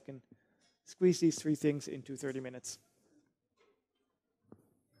see if I can squeeze these three things into 30 minutes.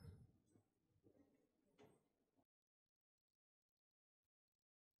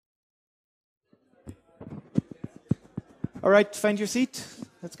 All right, find your seat.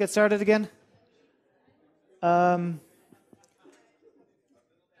 Let's get started again. I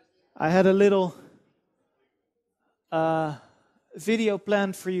had a little video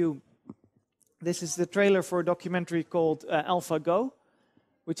planned for you. This is the trailer for a documentary called AlphaGo,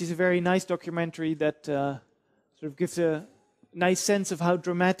 which is a very nice documentary that sort of gives a nice sense of how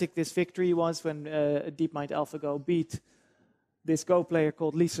dramatic this victory was when DeepMind AlphaGo beat this Go player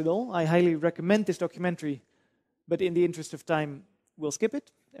called Lee Sedol. I highly recommend this documentary, but in the interest of time, we'll skip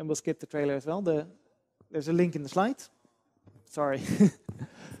it, and we'll skip the trailer as well. There's a link in the slides. Sorry.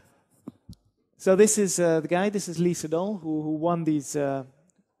 So this is the guy. This is Lee Sedol, who won these,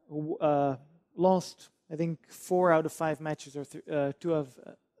 lost, I think, 4 out of 5 matches, or 3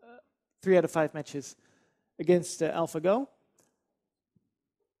 out of 5 matches against AlphaGo.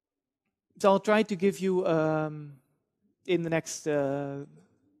 So I'll try to give you, in the next 30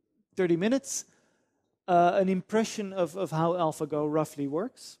 minutes, an impression of how AlphaGo roughly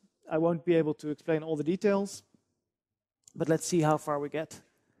works. I won't be able to explain all the details, but let's see how far we get.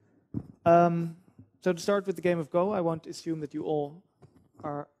 So to start with the game of Go, I won't assume that you all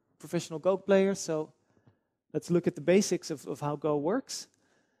are professional Go players, so let's look at the basics of how Go works.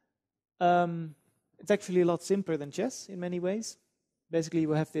 It's actually a lot simpler than chess in many ways. Basically,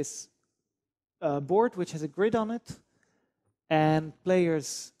 we have this board which has a grid on it, and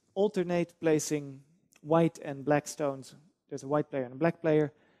players alternate placing white and black stones. There's a white player and a black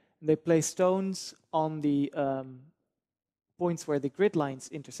player, and they place stones on the points where the grid lines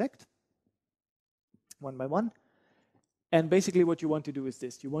intersect, one by one. And basically what you want to do is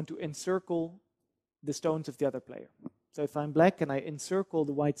this. You want to encircle the stones of the other player. So if I'm black and I encircle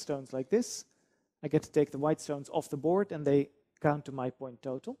the white stones like this, I get to take the white stones off the board and they count to my point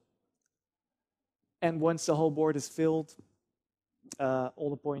total. And once the whole board is filled, all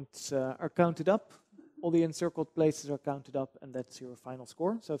the points are counted up, all the encircled places are counted up, and that's your final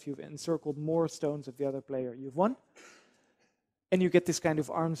score. So if you've encircled more stones of the other player, you've won. And you get this kind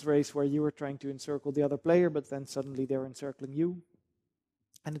of arms race where you are trying to encircle the other player, but then suddenly they're encircling you.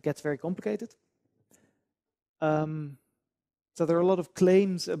 And it gets very complicated. So there are a lot of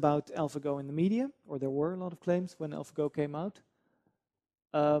claims about AlphaGo in the media, or there were a lot of claims when AlphaGo came out.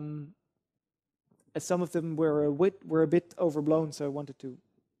 Some of them were a bit overblown, so I wanted to.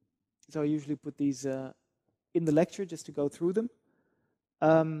 So I usually put these in the lecture just to go through them.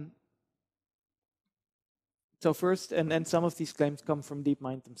 So first, and some of these claims come from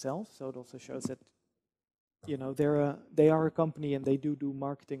DeepMind themselves, so it also shows that they are a company and they do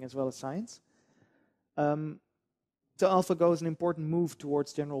marketing as well as science. So AlphaGo is an important move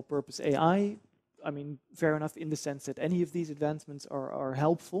towards general purpose AI. I mean, fair enough in the sense that any of these advancements are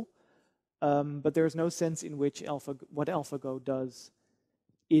helpful, but there is no sense in which what AlphaGo does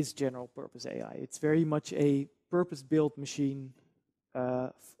is general purpose AI. It's very much a purpose-built machine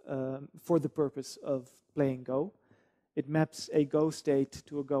for the purpose of playing Go. It maps a Go state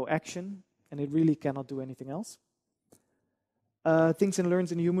to a Go action, and it really cannot do anything else. Thinks and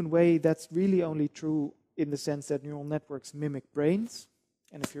learns in a human way, that's really only true in the sense that neural networks mimic brains.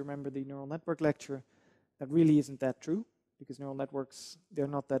 And if you remember the neural network lecture, that really isn't that true, because neural networks, they're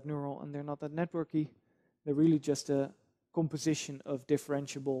not that neural and they're not that networky. They're really just a composition of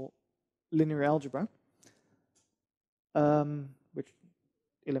differentiable linear algebra, which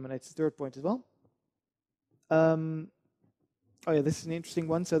eliminates the third point as well. Oh yeah, this is an interesting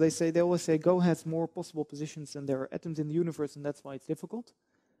one. So they always say Go has more possible positions than there are atoms in the universe, and that's why it's difficult,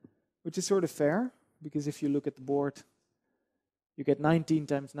 which is sort of fair, because if you look at the board, you get 19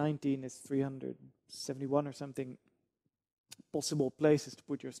 times 19 is 371 or something possible places to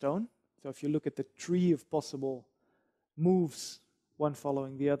put your stone. So if you look at the tree of possible moves, one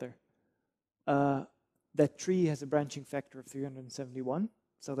following the other, that tree has a branching factor of 371.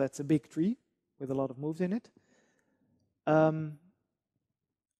 So that's a big tree with a lot of moves in it. But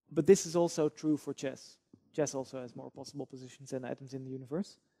this is also true for chess. Chess also has more possible positions than atoms in the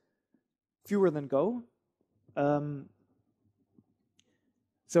universe. Fewer than Go.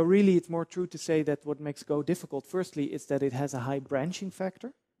 So really it's more true to say that what makes Go difficult, firstly, is that it has a high branching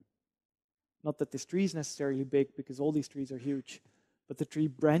factor. Not that this tree is necessarily big, because all these trees are huge, but the tree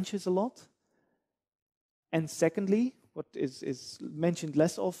branches a lot. And secondly, what is mentioned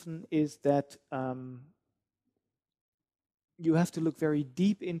less often is that you have to look very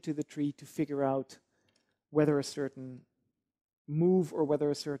deep into the tree to figure out whether a certain move or whether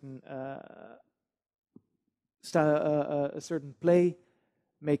a certain play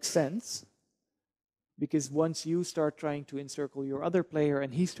makes sense. Because once you start trying to encircle your other player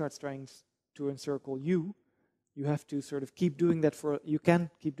and he starts trying to encircle you, you have to sort of keep doing that you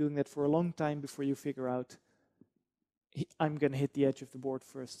can keep doing that for a long time before you figure out, I'm going to hit the edge of the board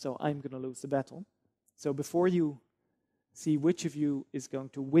first, so I'm going to lose the battle. So before you see which of you is going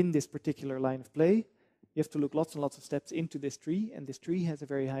to win this particular line of play, you have to look lots and lots of steps into this tree, and this tree has a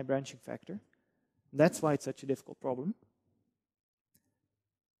very high branching factor. That's why it's such a difficult problem.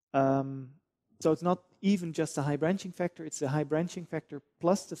 So it's not even just a high branching factor, it's a high branching factor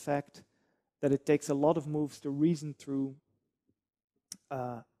plus the fact that it takes a lot of moves to reason through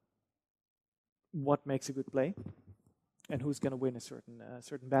what makes a good play and who's going to win a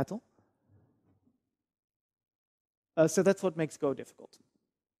certain battle. So that's what makes Go difficult.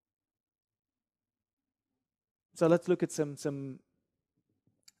 So let's look at some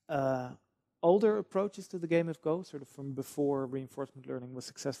older approaches to the game of Go, sort of from before reinforcement learning was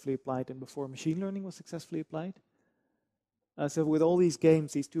successfully applied and before machine learning was successfully applied. So with all these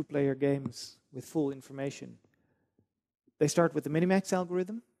games, these two-player games with full information, they start with the minimax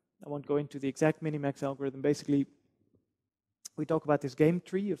algorithm. I won't go into the exact minimax algorithm. Basically, we talk about this game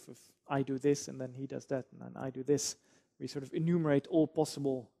tree of I do this and then he does that and then I do this. We sort of enumerate all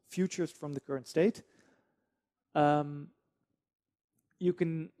possible futures from the current state. And you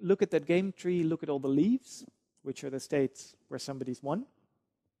can look at that game tree, look at all the leaves, which are the states where somebody's won.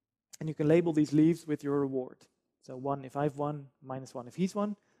 And you can label these leaves with your reward. So 1 if I've won, -1 if he's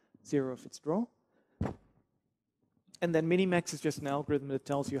won, 0 if it's draw. And then minimax is just an algorithm that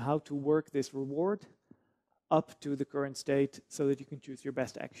tells you how to work this reward up to the current state so that you can choose your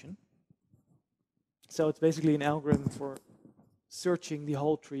best action. So it's basically an algorithm for searching the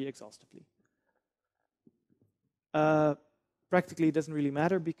whole tree exhaustively. Practically, it doesn't really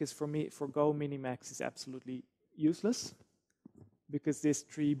matter because for Go, minimax is absolutely useless because this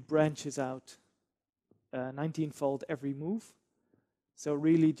tree branches out 19-fold every move. So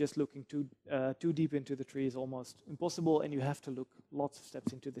really just looking too deep into the tree is almost impossible, and you have to look lots of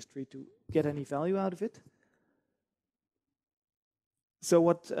steps into this tree to get any value out of it. So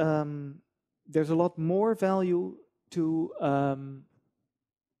there's a lot more value to,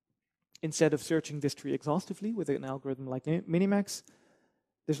 instead of searching this tree exhaustively with an algorithm like minimax,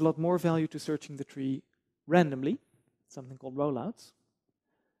 there's a lot more value to searching the tree randomly, something called rollouts,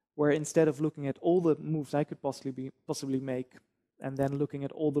 where instead of looking at all the moves I could possibly make and then looking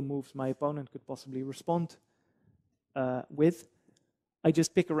at all the moves my opponent could possibly respond with, I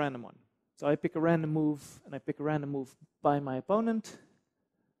just pick a random one. So I pick a random move, and I pick a random move by my opponent,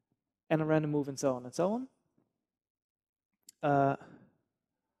 and a random move, and so on and so on.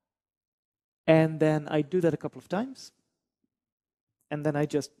 And then I do that a couple of times, and then I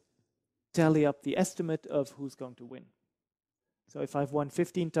just tally up the estimate of who's going to win. So if I've won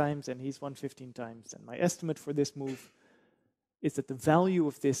 15 times and he's won 15 times, then my estimate for this move is that the value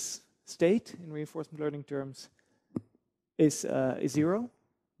of this state, in reinforcement learning terms, is 0,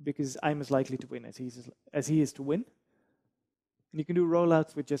 because I'm as likely to win as he is to win. And you can do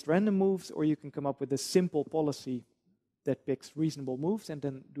rollouts with just random moves, or you can come up with a simple policy that picks reasonable moves and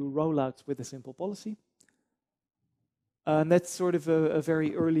then do rollouts with a simple policy. And that's sort of a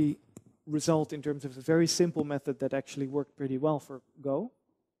very early result in terms of a very simple method that actually worked pretty well for Go.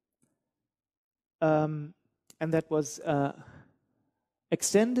 And that was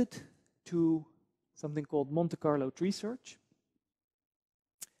extended to something called Monte Carlo tree search,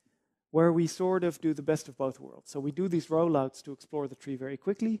 where we sort of do the best of both worlds. So we do these rollouts to explore the tree very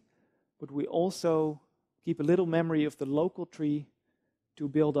quickly, but we also keep a little memory of the local tree to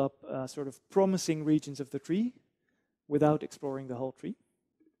build up sort of promising regions of the tree without exploring the whole tree.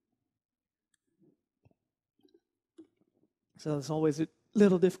 So it's always a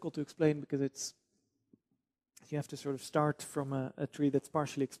little difficult to explain because you have to sort of start from a tree that's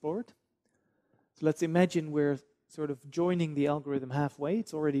partially explored. So let's imagine we're sort of joining the algorithm halfway.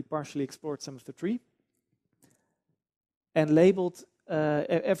 It's already partially explored some of the tree. And labeled,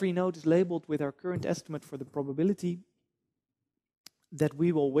 every node is labeled with our current estimate for the probability that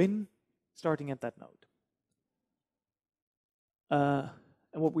we will win starting at that node.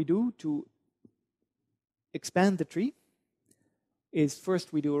 And what we do to expand the tree is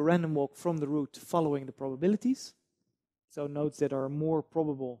first we do a random walk from the root following the probabilities. So nodes that are more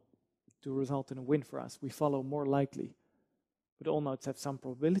probable to result in a win for us, we follow more likely, but all nodes have some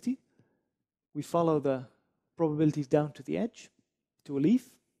probability. We follow the probabilities down to the edge, to a leaf,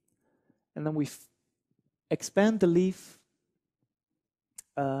 and then we expand the leaf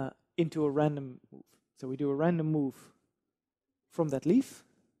into a random move. So we do a random move from that leaf.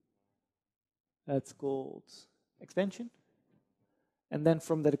 That's called expansion. And then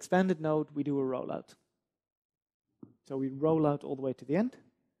from that expanded node, we do a rollout. So we roll out all the way to the end.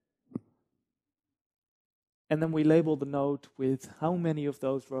 And then we label the node with how many of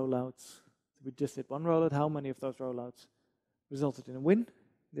those rollouts, we just did one rollout, how many of those rollouts resulted in a win, in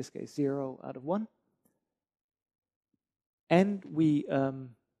this case 0 out of 1. And we,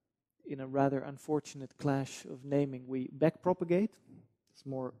 in a rather unfortunate clash of naming, we backpropagate. It's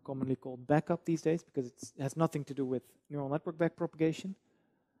more commonly called backup these days because it has nothing to do with neural network backpropagation.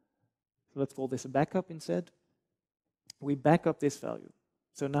 So let's call this a backup instead. We back up this value.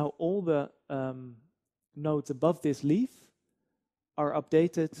 So now all the nodes above this leaf are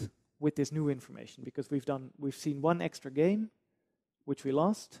updated with this new information because we've seen one extra game, which we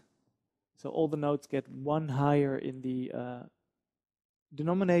lost. So all the nodes get one higher in the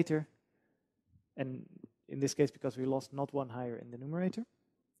denominator, and in this case, because we lost, not one higher in the numerator.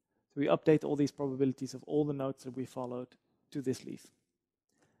 So we update all these probabilities of all the nodes that we followed to this leaf.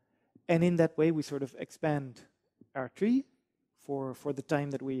 And in that way, we sort of expand our tree for the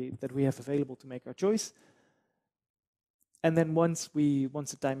time that we have available to make our choice. And then once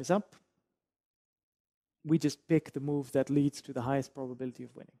the time is up, we just pick the move that leads to the highest probability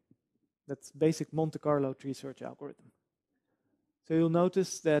of winning. That's basic Monte Carlo tree search algorithm. So you'll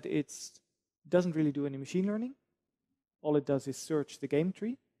notice that it doesn't really do any machine learning. all it does is search the game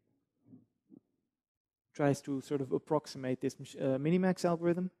tree, tries to sort of approximate this minimax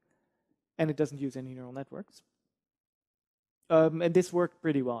algorithm, and it doesn't use any neural networks. And this worked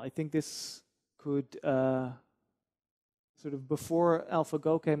pretty well. I think this could, sort of before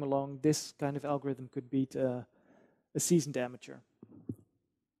AlphaGo came along, this kind of algorithm could beat a seasoned amateur.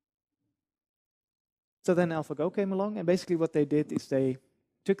 So then AlphaGo came along, and basically what they did is they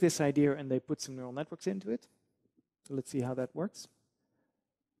took this idea and they put some neural networks into it. So let's see how that works.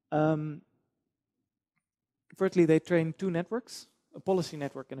 Firstly, they trained two networks, a policy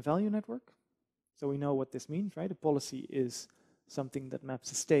network and a value network. So we know what this means, right? A policy is something that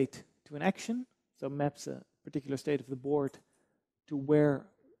maps a state to an action, so maps a particular state of the board to where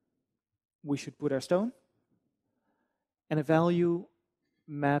we should put our stone. And a value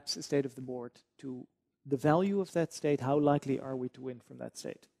maps a state of the board to the value of that state, how likely are we to win from that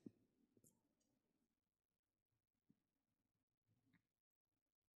state.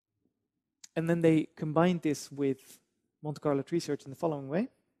 And then they combined this with Monte Carlo tree search in the following way.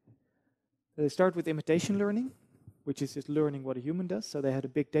 They start with imitation learning, which is just learning what a human does. So they had a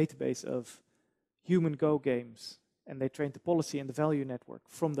big database of human Go games, and they trained the policy and the value network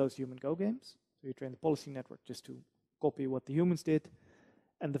from those human Go games. So you train the policy network just to copy what the humans did,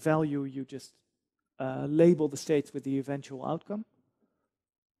 and the value you just label the states with the eventual outcome.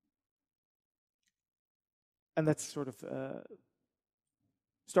 And that's sort of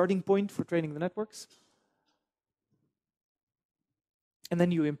starting point for training the networks. And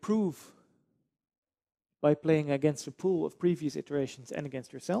then you improve by playing against a pool of previous iterations and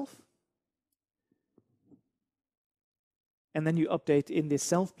against yourself. And then you update in this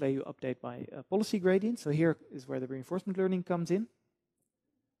self-play, you update by policy gradient. So here is where the reinforcement learning comes in.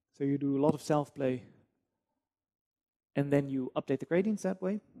 So you do a lot of self-play, and then you update the gradients that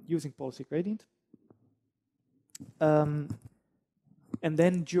way, using policy gradient. And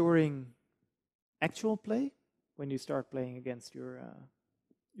then during actual play, when you start playing against your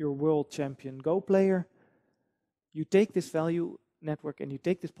world champion Go player, you take this value network and you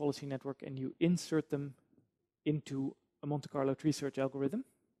take this policy network and you insert them into a Monte Carlo tree search algorithm.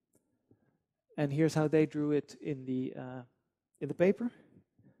 And here's how they drew it in the paper.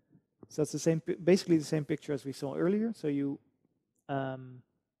 So it's the same, basically the same picture as we saw earlier. So you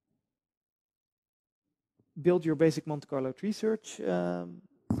build your basic Monte Carlo tree search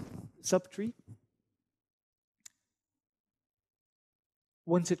subtree.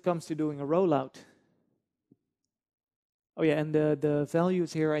 Once it comes to doing a rollout, oh yeah, and the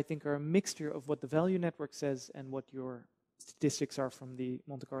values here I think are a mixture of what the value network says and what your statistics are from the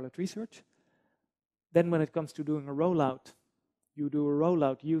Monte Carlo tree search. Then when it comes to doing a rollout, you do a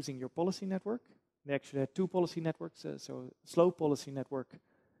rollout using your policy network. They actually had two policy networks, so a slow policy network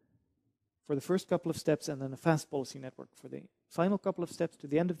for the first couple of steps and then a fast policy network for the final couple of steps to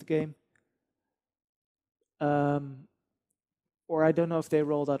the end of the game. Or I don't know if they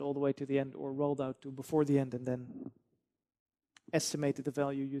rolled out all the way to the end or rolled out to before the end and then estimated the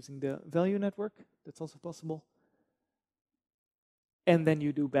value using the value network. That's also possible. And then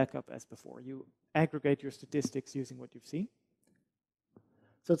you do backup as before. You aggregate your statistics using what you've seen.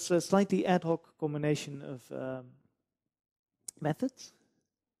 So it's a slightly ad hoc combination of methods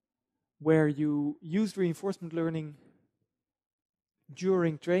where you use reinforcement learning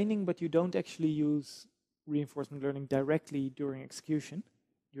during training, but you don't actually use reinforcement learning directly during execution,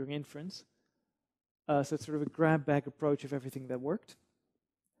 during inference. So it's sort of a grab bag approach of everything that worked.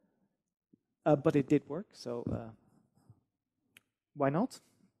 But it did work, so why not?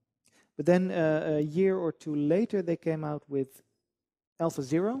 But then a year or two later, they came out with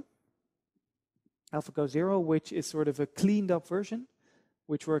AlphaZero, AlphaGo Zero, which is sort of a cleaned up version,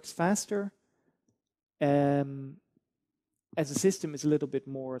 which works faster. As a system, is a little bit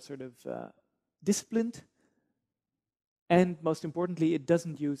more sort of disciplined. And most importantly, it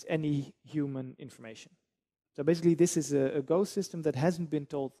doesn't use any human information. So basically, this is a Go system that hasn't been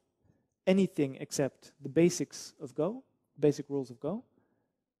told anything except the basics of Go, basic rules of Go.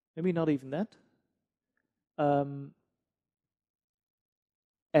 Maybe not even that.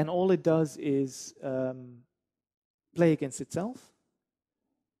 And all it does is play against itself.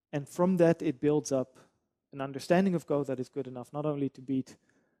 And from that, it builds up an understanding of Go that is good enough not only to beat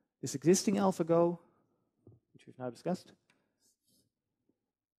this existing AlphaGo, which we've now discussed.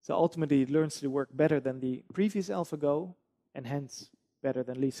 So ultimately, it learns to work better than the previous AlphaGo, and hence better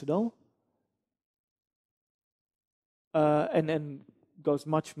than Lee Sedol. And then goes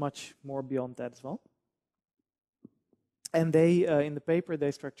much, much more beyond that as well. And they, in the paper,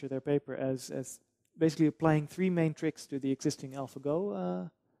 they structure their paper as basically applying three main tricks to the existing AlphaGo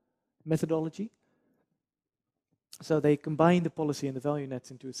methodology. So they combine the policy and the value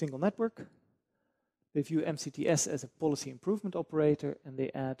nets into a single network. They view MCTS as a policy improvement operator, and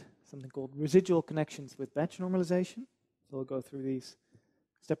they add something called residual connections with batch normalization. So we'll go through these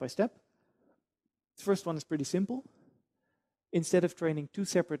step by step. The first one is pretty simple. Instead of training two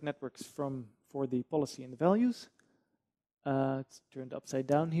separate networks for the policy and the values, it's turned upside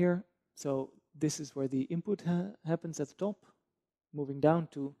down here. So this is where the input happens at the top, moving down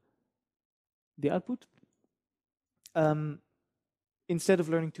to the output. Instead of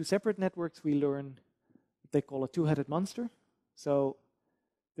learning two separate networks, we learn what they call a two-headed monster. So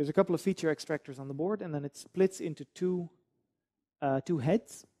there's a couple of feature extractors on the board, and then it splits into two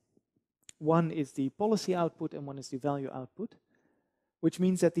heads. One is the policy output and one is the value output, which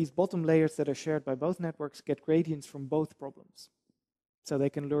means that these bottom layers that are shared by both networks get gradients from both problems. So they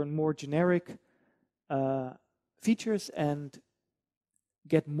can learn more generic features and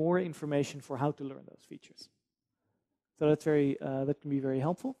get more information for how to learn those features. So that's that can be very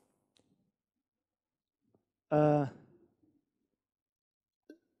helpful. Then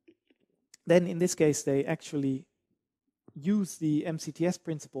in this case, they actually use the MCTS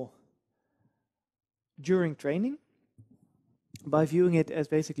principle during training by viewing it as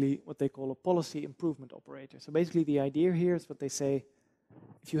basically what they call a policy improvement operator. So basically the idea here is what they say,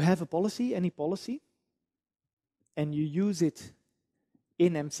 if you have a policy, any policy, and you use it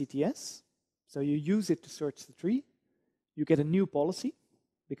in MCTS, so you use it to search the tree, you get a new policy,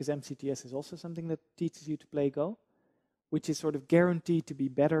 because MCTS is also something that teaches you to play Go, which is sort of guaranteed to be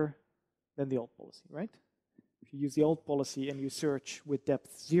better than the old policy, right? If you use the old policy and you search with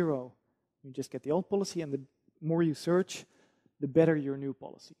depth 0, you just get the old policy, and the more you search, the better your new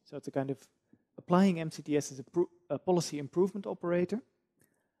policy. So it's a kind of applying MCTS as a policy improvement operator.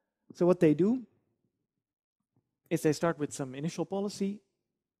 So what they do is they start with some initial policy,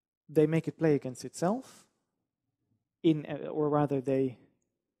 they make it play against itself, or rather they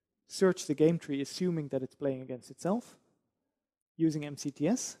search the game tree assuming that it's playing against itself using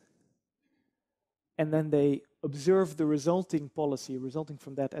MCTS, and then they observe the resulting policy resulting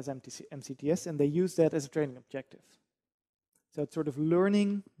from that as MCTS, and they use that as a training objective. So it's sort of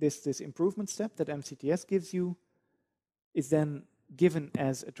learning this improvement step that MCTS gives you is then given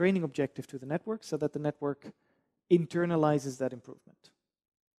as a training objective to the network so that the network internalizes that improvement.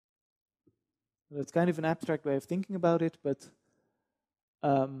 That's kind of an abstract way of thinking about it, but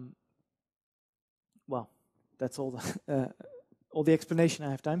well, that's all the explanation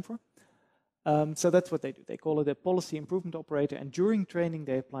I have time for. So that's what they do. They call it a policy improvement operator, and during training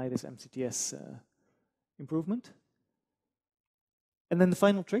they apply this MCTS improvement. And then the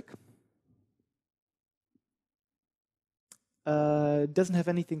final trick doesn't have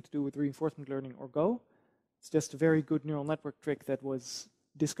anything to do with reinforcement learning or Go. It's just a very good neural network trick that was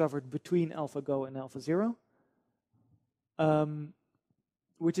discovered between AlphaGo and AlphaZero,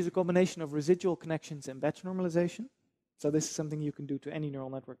 which is a combination of residual connections and batch normalization. So this is something you can do to any neural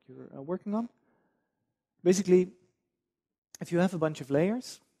network you're working on. Basically, if you have a bunch of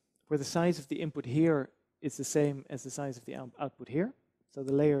layers where the size of the input here is the same as the size of the output here, so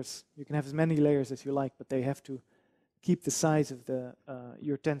the layers, you can have as many layers as you like, but they have to keep the size of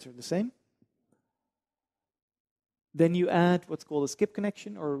your tensor the same. Then you add what's called a skip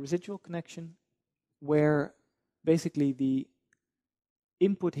connection or a residual connection, where basically the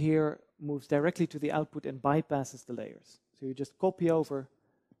input here moves directly to the output and bypasses the layers. So you just copy over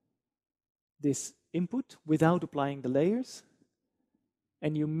this input without applying the layers,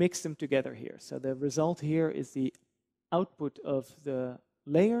 and you mix them together here. So the result here is the output of the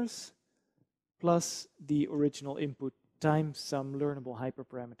layers plus the original input times some learnable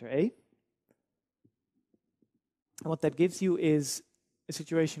hyperparameter A. And what that gives you is a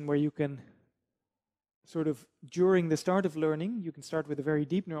situation where you can sort of, during the start of learning, you can start with a very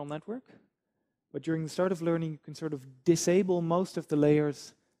deep neural network, but during the start of learning, you can sort of disable most of the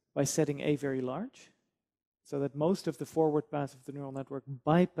layers by setting A very large, so that most of the forward pass of the neural network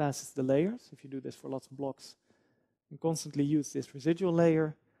bypasses the layers. If you do this for lots of blocks, you constantly use this residual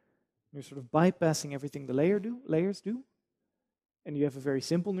layer, you're sort of bypassing everything the layers do, and you have a very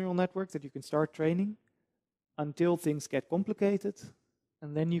simple neural network that you can start training until things get complicated,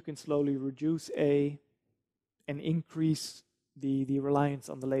 and then you can slowly reduce A and increase the reliance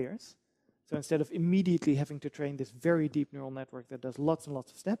on the layers. So instead of immediately having to train this very deep neural network that does lots and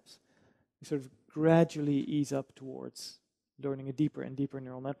lots of steps, you sort of gradually ease up towards learning a deeper and deeper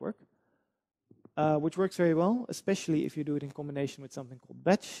neural network, which works very well, especially if you do it in combination with something called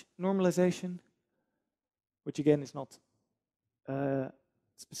batch normalization, which again is not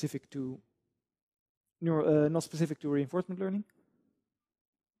specific to reinforcement learning.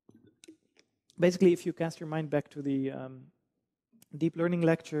 basically, if you cast your mind back to the deep learning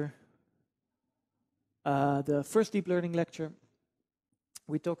lecture, the first deep learning lecture,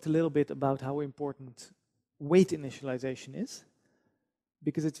 we talked a little bit about how important weight initialization is,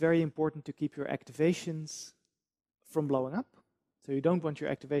 because it's very important to keep your activations from blowing up. So you don't want your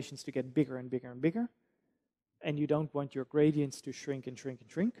activations to get bigger and bigger and bigger, and you don't want your gradients to shrink and shrink and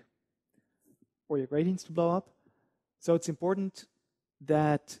shrink, or your gradients to blow up. So it's important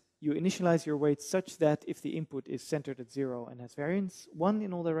that you initialize your weight such that if the input is centered at 0 and has variance 1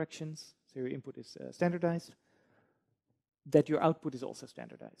 in all directions, so your input is standardized, that your output is also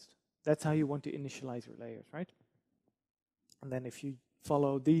standardized. That's how you want to initialize your layers, right? And then if you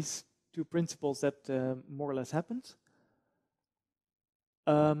follow these two principles, that more or less happens.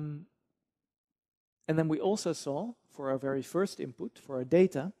 And then we also saw, for our very first input, for our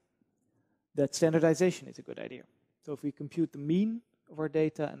data, that standardization is a good idea. So if we compute the mean of our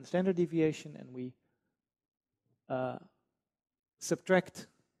data and the standard deviation, and we subtract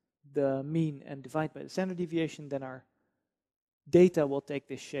the mean and divide by the standard deviation, then our data will take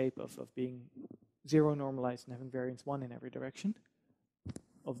this shape of being 0 normalized and having variance 1 in every direction,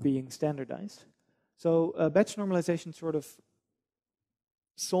 of being standardized. So batch normalization sort of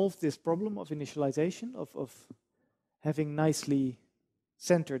solved this problem of initialization, of having nicely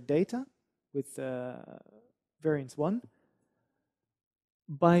centered data with variance 1,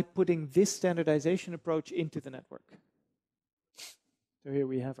 by putting this standardization approach into the network. So here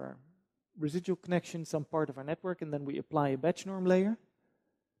we have our residual connection, some part of our network, and then we apply a batch norm layer,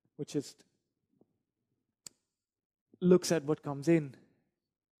 which just looks at what comes in,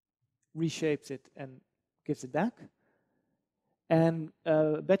 reshapes it, and gives it back. And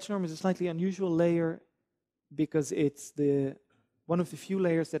batch norm is a slightly unusual layer because it's one of the few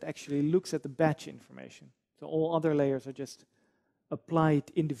layers that actually looks at the batch information. So all other layers are just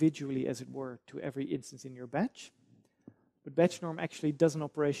applied individually, as it were, to every instance in your batch. But batch norm actually does an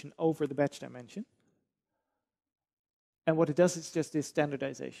operation over the batch dimension. And what it does is just this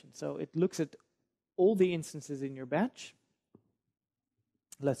standardization. So it looks at all the instances in your batch.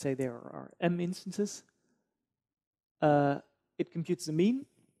 Let's say there are m instances. It computes the mean.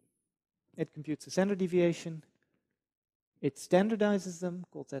 It computes the standard deviation. It standardizes them,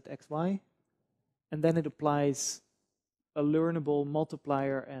 calls that xy. And then it applies a learnable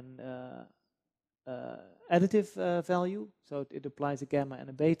multiplier and additive value. So it applies a gamma and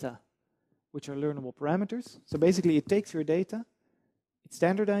a beta, which are learnable parameters. So basically it takes your data, it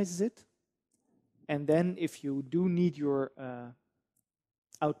standardizes it, and then if you do need your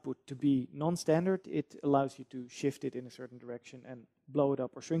output to be non-standard, it allows you to shift it in a certain direction and blow it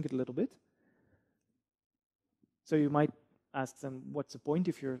up or shrink it a little bit. So you might ask them, what's the point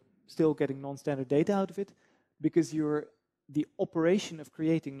if you're still getting non-standard data out of it? Because the operation of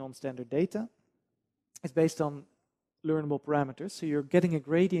creating non-standard data is based on learnable parameters. So you're getting a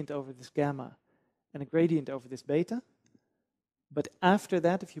gradient over this gamma and a gradient over this beta. But after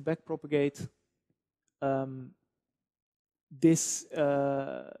that, if you backpropagate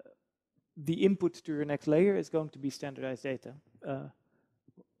the input to your next layer is going to be standardized data.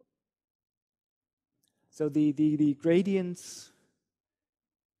 So the gradients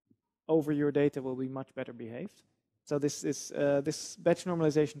over your data will be much better behaved. So this batch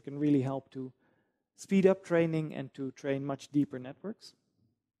normalization can really help to speed up training and to train much deeper networks.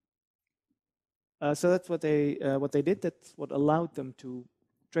 So that's what they did. That's what allowed them to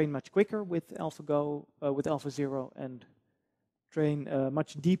train much quicker with AlphaGo, with AlphaZero, and train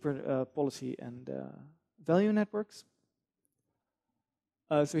much deeper policy and value networks.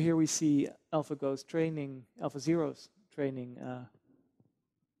 So here we see AlphaGo's training, AlphaZero's training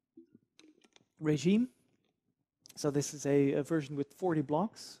regime. So this is a version with 40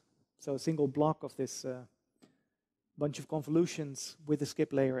 blocks. So a single block of this bunch of convolutions with a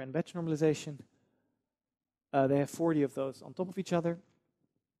skip layer and batch normalization. They have 40 of those on top of each other.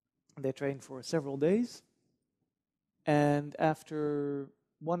 They train for several days. And after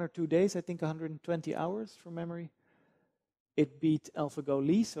 1 or 2 days, I think 120 hours from memory, it beat AlphaGo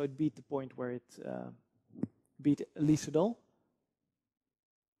Lee. So it beat the point where it beat Lee Sedol.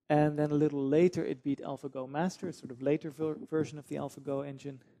 And then a little later, it beat AlphaGo Master, a sort of later version of the AlphaGo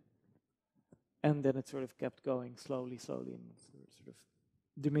engine. And then it sort of kept going slowly, in sort of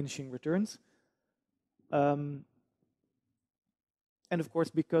diminishing returns. And of course,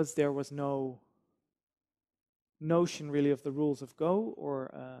 because there was no notion really of the rules of Go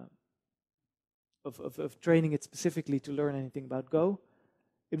or of training it specifically to learn anything about Go,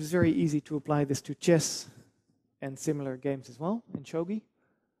 it was very easy to apply this to chess and similar games as well, and shogi.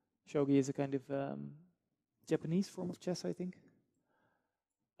 Shogi is a kind of Japanese form of chess, I think.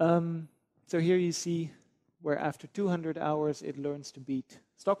 So here you see where after 200 hours it learns to beat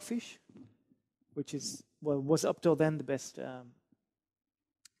Stockfish, which is, well, was up till then the best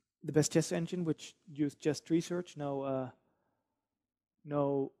chess engine, which used just research, no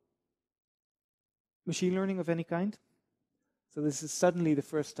machine learning of any kind. So this is suddenly the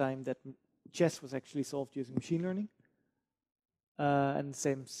first time that chess was actually solved using machine learning. And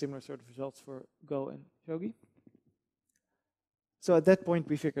similar sort of results for Go and Shogi. So at that point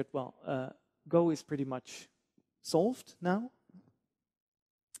we figured, well, Go is pretty much solved now.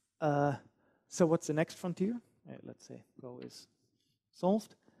 So what's the next frontier? Let's say Go is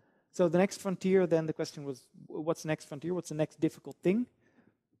solved. So the next frontier, then the question was, what's the next frontier? What's the next difficult thing?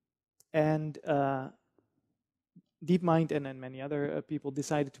 And DeepMind and many other people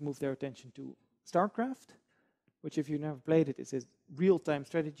decided to move their attention to StarCraft, which, if you've never played it, is a real-time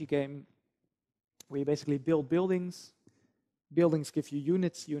strategy game where you basically build buildings. Buildings give you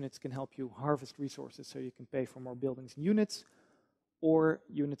units. Units can help you harvest resources, so you can pay for more buildings and units. Or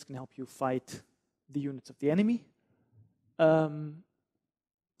units can help you fight the units of the enemy. I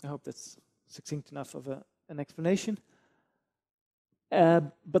hope that's succinct enough of an explanation.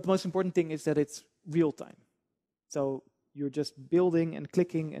 But the most important thing is that it's real-time. So you're just building and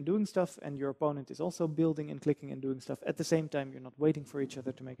clicking and doing stuff, and your opponent is also building and clicking and doing stuff at the same time. You're not waiting for each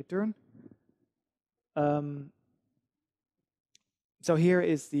other to make a turn. So here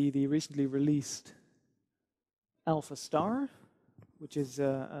is the recently released AlphaStar, which is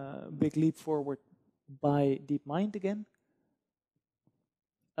a big leap forward by DeepMind again.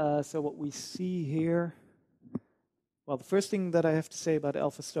 So what we see here, well, the first thing that I have to say about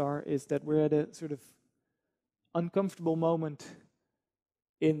AlphaStar is that we're at a sort of uncomfortable moment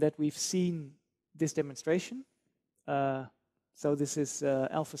in that we've seen this demonstration. So this is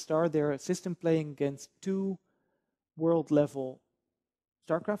AlphaStar. They're a system playing against two world-level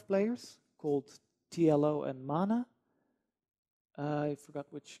StarCraft players called TLO and Mana. I forgot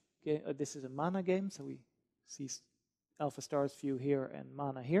which game. This is a Mana game, so we see AlphaStar's view here and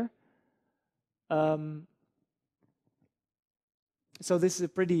Mana here. So this is a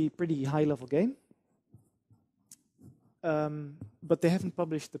pretty high-level game. But they haven't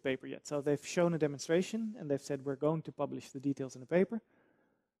published the paper yet. So they've shown a demonstration, and they've said, we're going to publish the details in the paper.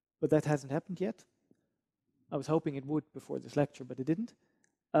 But that hasn't happened yet. I was hoping it would before this lecture, but it didn't.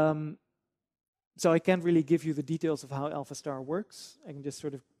 So I can't really give you the details of how AlphaStar works. I can just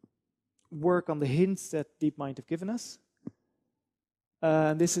sort of work on the hints that DeepMind have given us.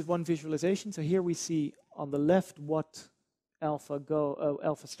 This is one visualization. So here we see on the left what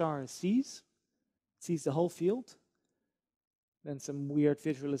AlphaStar sees. It sees the whole field. Then some weird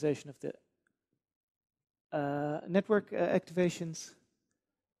visualization of the network activations.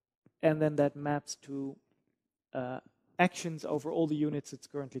 And then that maps to actions over all the units it's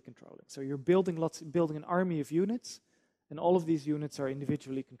currently controlling. So you're building an army of units, and all of these units are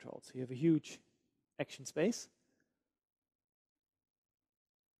individually controlled. So you have a huge action space.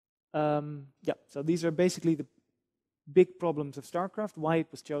 Yeah, so these are basically the big problems of StarCraft, why it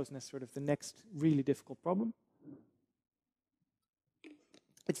was chosen as sort of the next really difficult problem.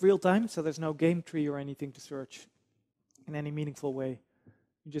 It's real time, so there's no game tree or anything to search in any meaningful way.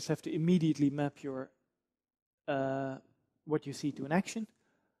 You just have to immediately map your what you see to an action.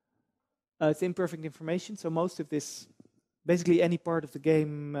 It's imperfect information, so most of this, basically any part of the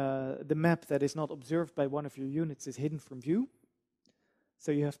game, the map that is not observed by one of your units is hidden from view.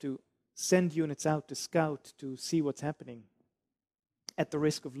 So you have to send units out to scout to see what's happening at the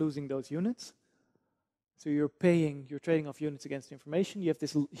risk of losing those units. So you're trading off units against information. You have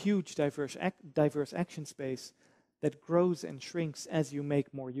this huge diverse action space that grows and shrinks as you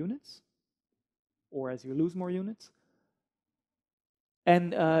make more units or as you lose more units.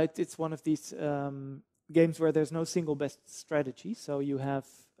 And it's one of these games where there's no single best strategy. So you have,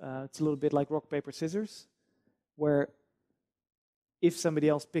 it's a little bit like rock, paper, scissors, where if somebody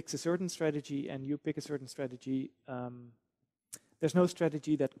else picks a certain strategy and you pick a certain strategy, there's no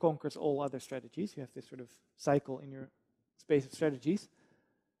strategy that conquers all other strategies. You have this sort of cycle in your space of strategies.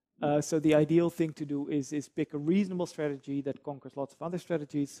 So the ideal thing to do is pick a reasonable strategy that conquers lots of other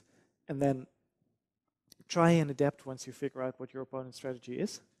strategies, and then try and adapt once you figure out what your opponent's strategy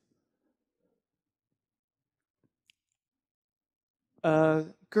is.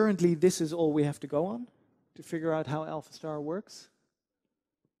 Currently, this is all we have to go on to figure out how AlphaStar works.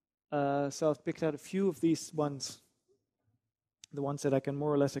 So I've picked out a few of these ones, the ones that I can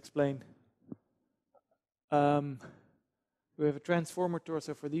more or less explain. We have a transformer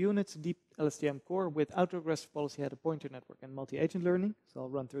torso for the units, a deep LSTM core with autoregressive policy header pointer network and multi-agent learning. So I'll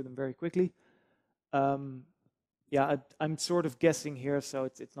run through them very quickly. yeah, I'm sort of guessing here, so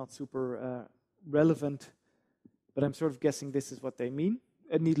it's not super relevant, but I'm sort of guessing this is what they mean.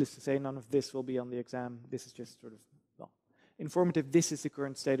 Needless to say, none of this will be on the exam. This is just sort of, well, informative. This is the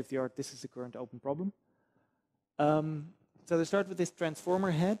current state of the art. This is the current open problem. So they start with this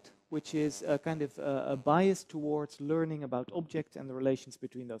transformer head, which is a kind of a bias towards learning about objects and the relations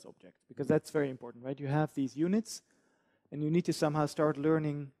between those objects, because that's very important, right? You have these units, and you need to somehow start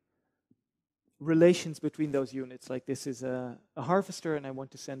learning relations between those units. Like this is a harvester, and I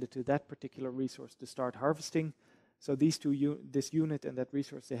want to send it to that particular resource to start harvesting. So these two, this unit and that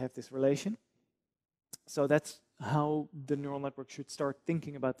resource, they have this relation. So that's how the neural network should start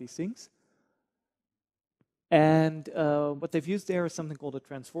thinking about these things. And what they've used there is something called a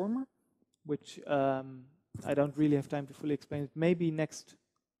transformer, which I don't really have time to fully explain it. Maybe next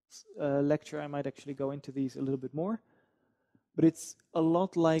lecture I might actually go into these a little bit more. But it's a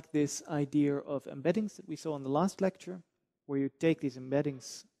lot like this idea of embeddings that we saw in the last lecture, where you take these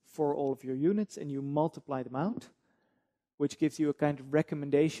embeddings for all of your units and you multiply them out, which gives you a kind of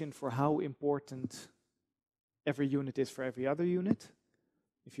recommendation for how important every unit is for every other unit.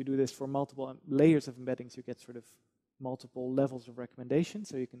 If you do this for multiple layers of embeddings, you get sort of multiple levels of recommendation,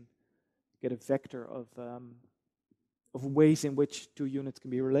 so you can get a vector of ways in which two units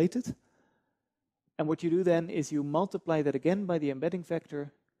can be related. And what you do then is you multiply that again by the embedding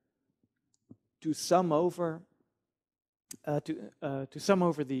vector to sum over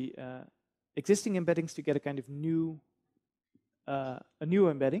the existing embeddings to get a kind of new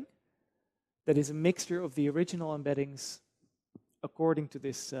embedding that is a mixture of the original embeddings according to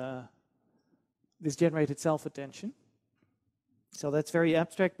this this generated self-attention. So that's very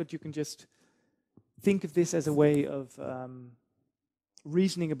abstract, but you can just think of this as a way of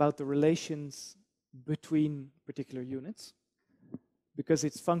reasoning about the relations between particular units, because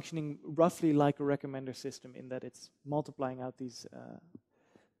it's functioning roughly like a recommender system in that it's multiplying out these,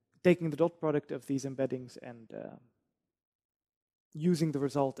 taking the dot product of these embeddings and using the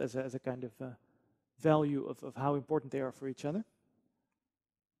result as a kind of value of how important they are for each other.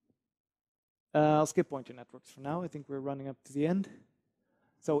 I'll skip pointer networks for now. I think we're running up to the end.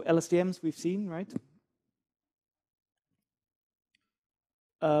 So LSTMs we've seen, right?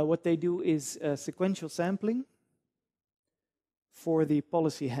 What they do is sequential sampling for the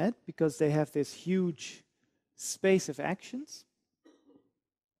policy head, because they have this huge space of actions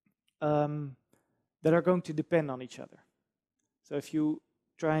that are going to depend on each other. So if you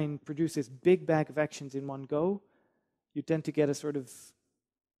try and produce this big bag of actions in one go, you tend to get a sort of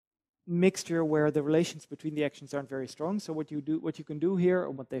mixture where the relations between the actions aren't very strong. So what you can do here,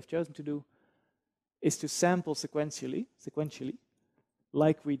 or what they've chosen to do, is to sample sequentially,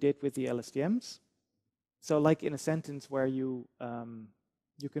 like we did with the LSTMs. So like in a sentence where you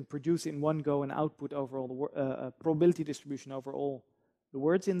can produce in one go an output over all the probability distribution over all the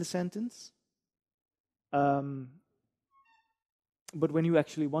words in the sentence. But when you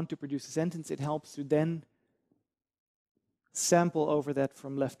actually want to produce a sentence, it helps to then sample over that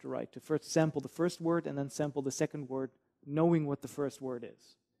from left to right. To first sample the first word and then sample the second word, knowing what the first word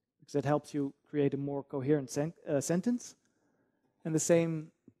is. Because that helps you create a more coherent sentence. And the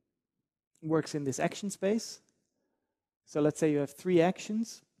same works in this action space. So let's say you have 3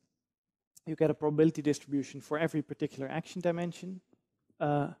 actions. You get a probability distribution for every particular action dimension.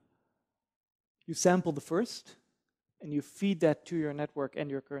 You sample the first, and you feed that to your network and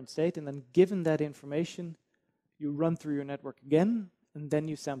your current state. And then given that information, you run through your network again, and then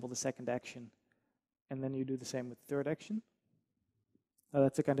you sample the second action. And then you do the same with the third action.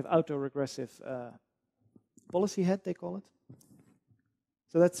 That's a kind of autoregressive policy head, they call it.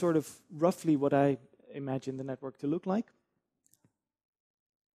 So that's sort of roughly what I imagine the network to look like.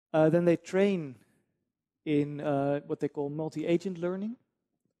 Then they train in what they call multi-agent learning.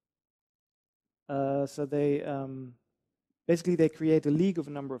 So they basically they create a league of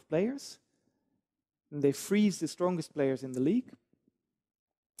a number of players, and they freeze the strongest players in the league,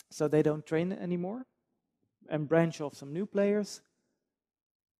 so they don't train anymore, and branch off some new players,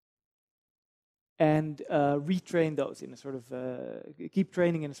 and retrain those in a sort of keep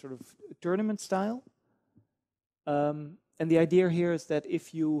training in a sort of tournament style. And the idea here is that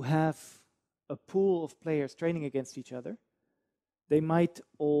if you have a pool of players training against each other, they might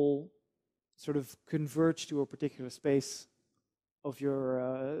all sort of converge to a particular space of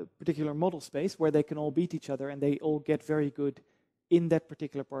your particular model space where they can all beat each other and they all get very good in that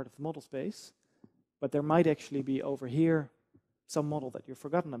particular part of the model space. But there might actually be over here some model that you've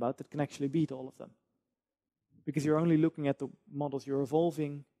forgotten about that can actually beat all of them. Because you're only looking at the models you're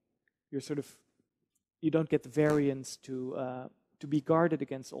evolving, you don't get the variance to be guarded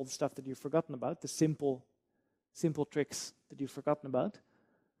against all the stuff that you've forgotten about, the simple simple tricks that you've forgotten about.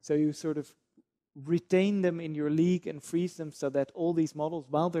 So you sort of retain them in your league and freeze them so that all these models,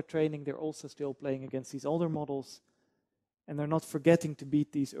 while they're training, they're also still playing against these older models, and they're not forgetting to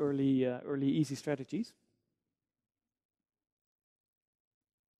beat these early easy strategies.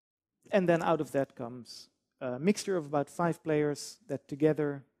 And then out of that comes a mixture of about 5 players that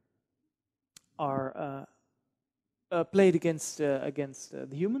together are played against the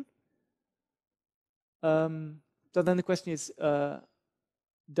human. So then the question is,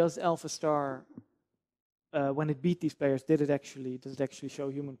 does AlphaStar, when it beat these players, does it actually show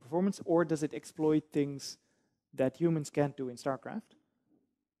human performance, or does it exploit things that humans can't do in StarCraft?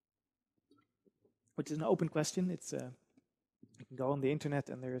 Which is an open question. It's you can go on the internet,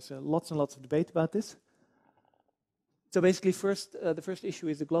 and there's lots and lots of debate about this. So basically, the first issue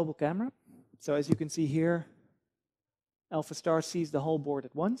is the global camera. So as you can see here, AlphaStar sees the whole board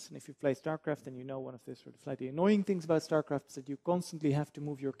at once. And if you play StarCraft, then you know one of the sort of slightly annoying things about StarCraft is that you constantly have to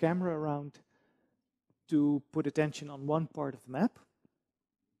move your camera around to put attention on one part of the map.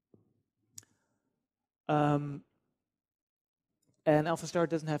 And AlphaStar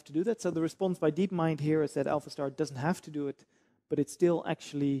doesn't have to do that. So the response by DeepMind here is that AlphaStar doesn't have to do it, but it still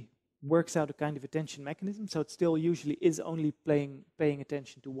actually works out a kind of attention mechanism. So it still usually is only paying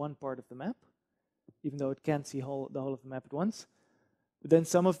attention to one part of the map, even though it can't see the whole of the map at once. But then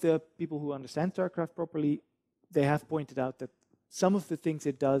some of the people who understand StarCraft properly, they have pointed out that some of the things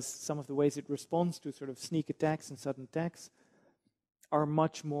it does, some of the ways it responds to sort of sneak attacks and sudden attacks are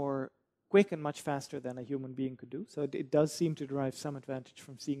much more quick and much faster than a human being could do. So it does seem to derive some advantage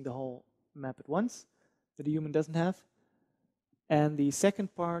from seeing the whole map at once that a human doesn't have. And the second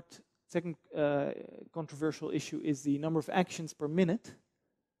controversial issue is the number of actions per minute,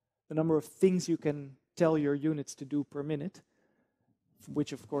 the number of things you can tell your units to do per minute,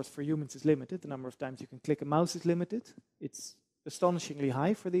 which of course for humans is limited. The number of times you can click a mouse is limited. It's astonishingly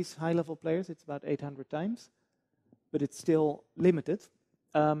high for these high-level players. It's about 800 times, but it's still limited.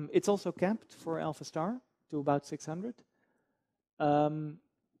 It's also capped for AlphaStar to about 600.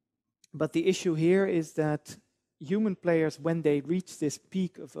 But the issue here is that human players, when they reach this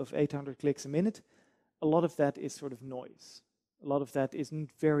peak of 800 clicks a minute, a lot of that is sort of noise. A lot of that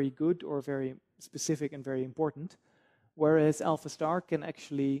isn't very good or very specific and very important. Whereas AlphaStar can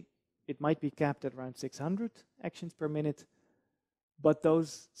actually, it might be capped at around 600 actions per minute, but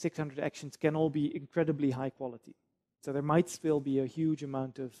those 600 actions can all be incredibly high quality. So there might still be a huge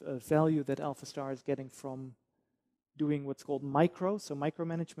amount of value that AlphaStar is getting from doing what's called micro, so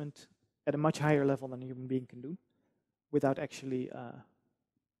micromanagement at a much higher level than a human being can do, without actually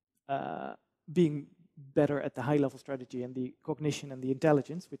being better at the high-level strategy and the cognition and the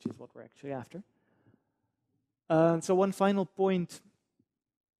intelligence, which is what we're actually after. So one final point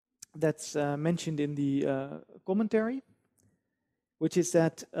that's mentioned in the commentary, which is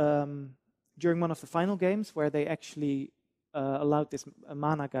that during one of the final games where they actually allowed this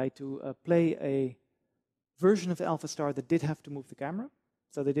Mana guy to play a version of the AlphaStar that did have to move the camera.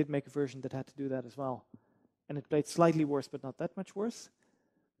 So they did make a version that had to do that as well. And it played slightly worse, but not that much worse.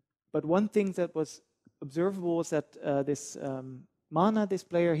 But one thing that was observable was that this Mana, this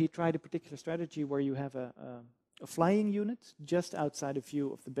player, he tried a particular strategy where you have a flying unit just outside of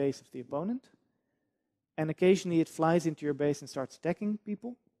view of the base of the opponent. And occasionally it flies into your base and starts attacking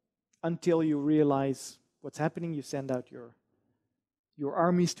people until you realize what's happening. You send out your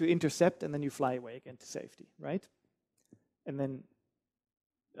armies to intercept, and then you fly away again to safety, right? And then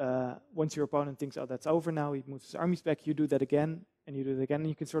once your opponent thinks, oh, that's over now, he moves his armies back, you do that again, and you do it again, and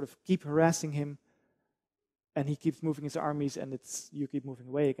you can sort of keep harassing him, and he keeps moving his armies, and you keep moving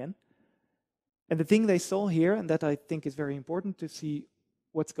away again. And the thing they saw here, and that I think is very important to see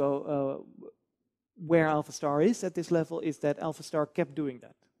where AlphaStar is at this level, is that AlphaStar kept doing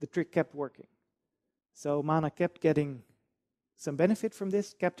that. The trick kept working. So Mana kept getting some benefit from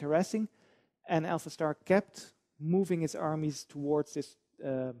this, kept harassing, and AlphaStar kept moving his armies towards this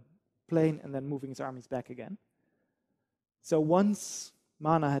plane and then moving his armies back again. So once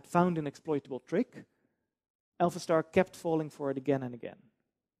Mana had found an exploitable trick, AlphaStar kept falling for it again and again.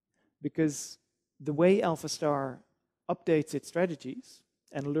 Because the way AlphaStar updates its strategies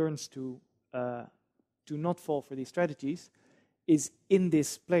and learns to not fall for these strategies is in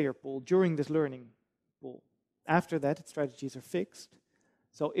this player pool, during this learning pool. After that, its strategies are fixed.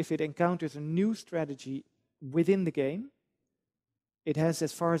 So if it encounters a new strategy within the game, it has,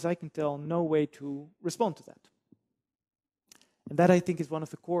 as far as I can tell, no way to respond to that. And that, I think, is one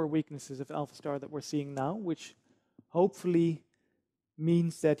of the core weaknesses of AlphaStar that we're seeing now, which hopefully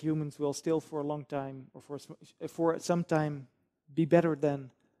means that humans will still for a long time, or for some time, be better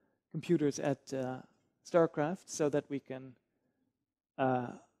than computers at StarCraft so that we can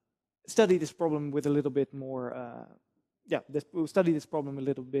study this problem with a little bit more. We'll study this problem a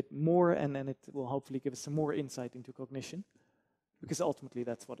little bit more, and then it will hopefully give us some more insight into cognition, because ultimately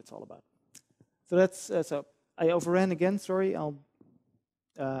that's what it's all about. So that's so I overran again. Sorry, I'll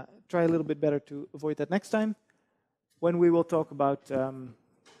try a little bit better to avoid that next time, when we will talk about.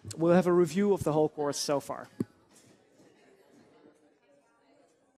 We'll have a review of the whole course so far.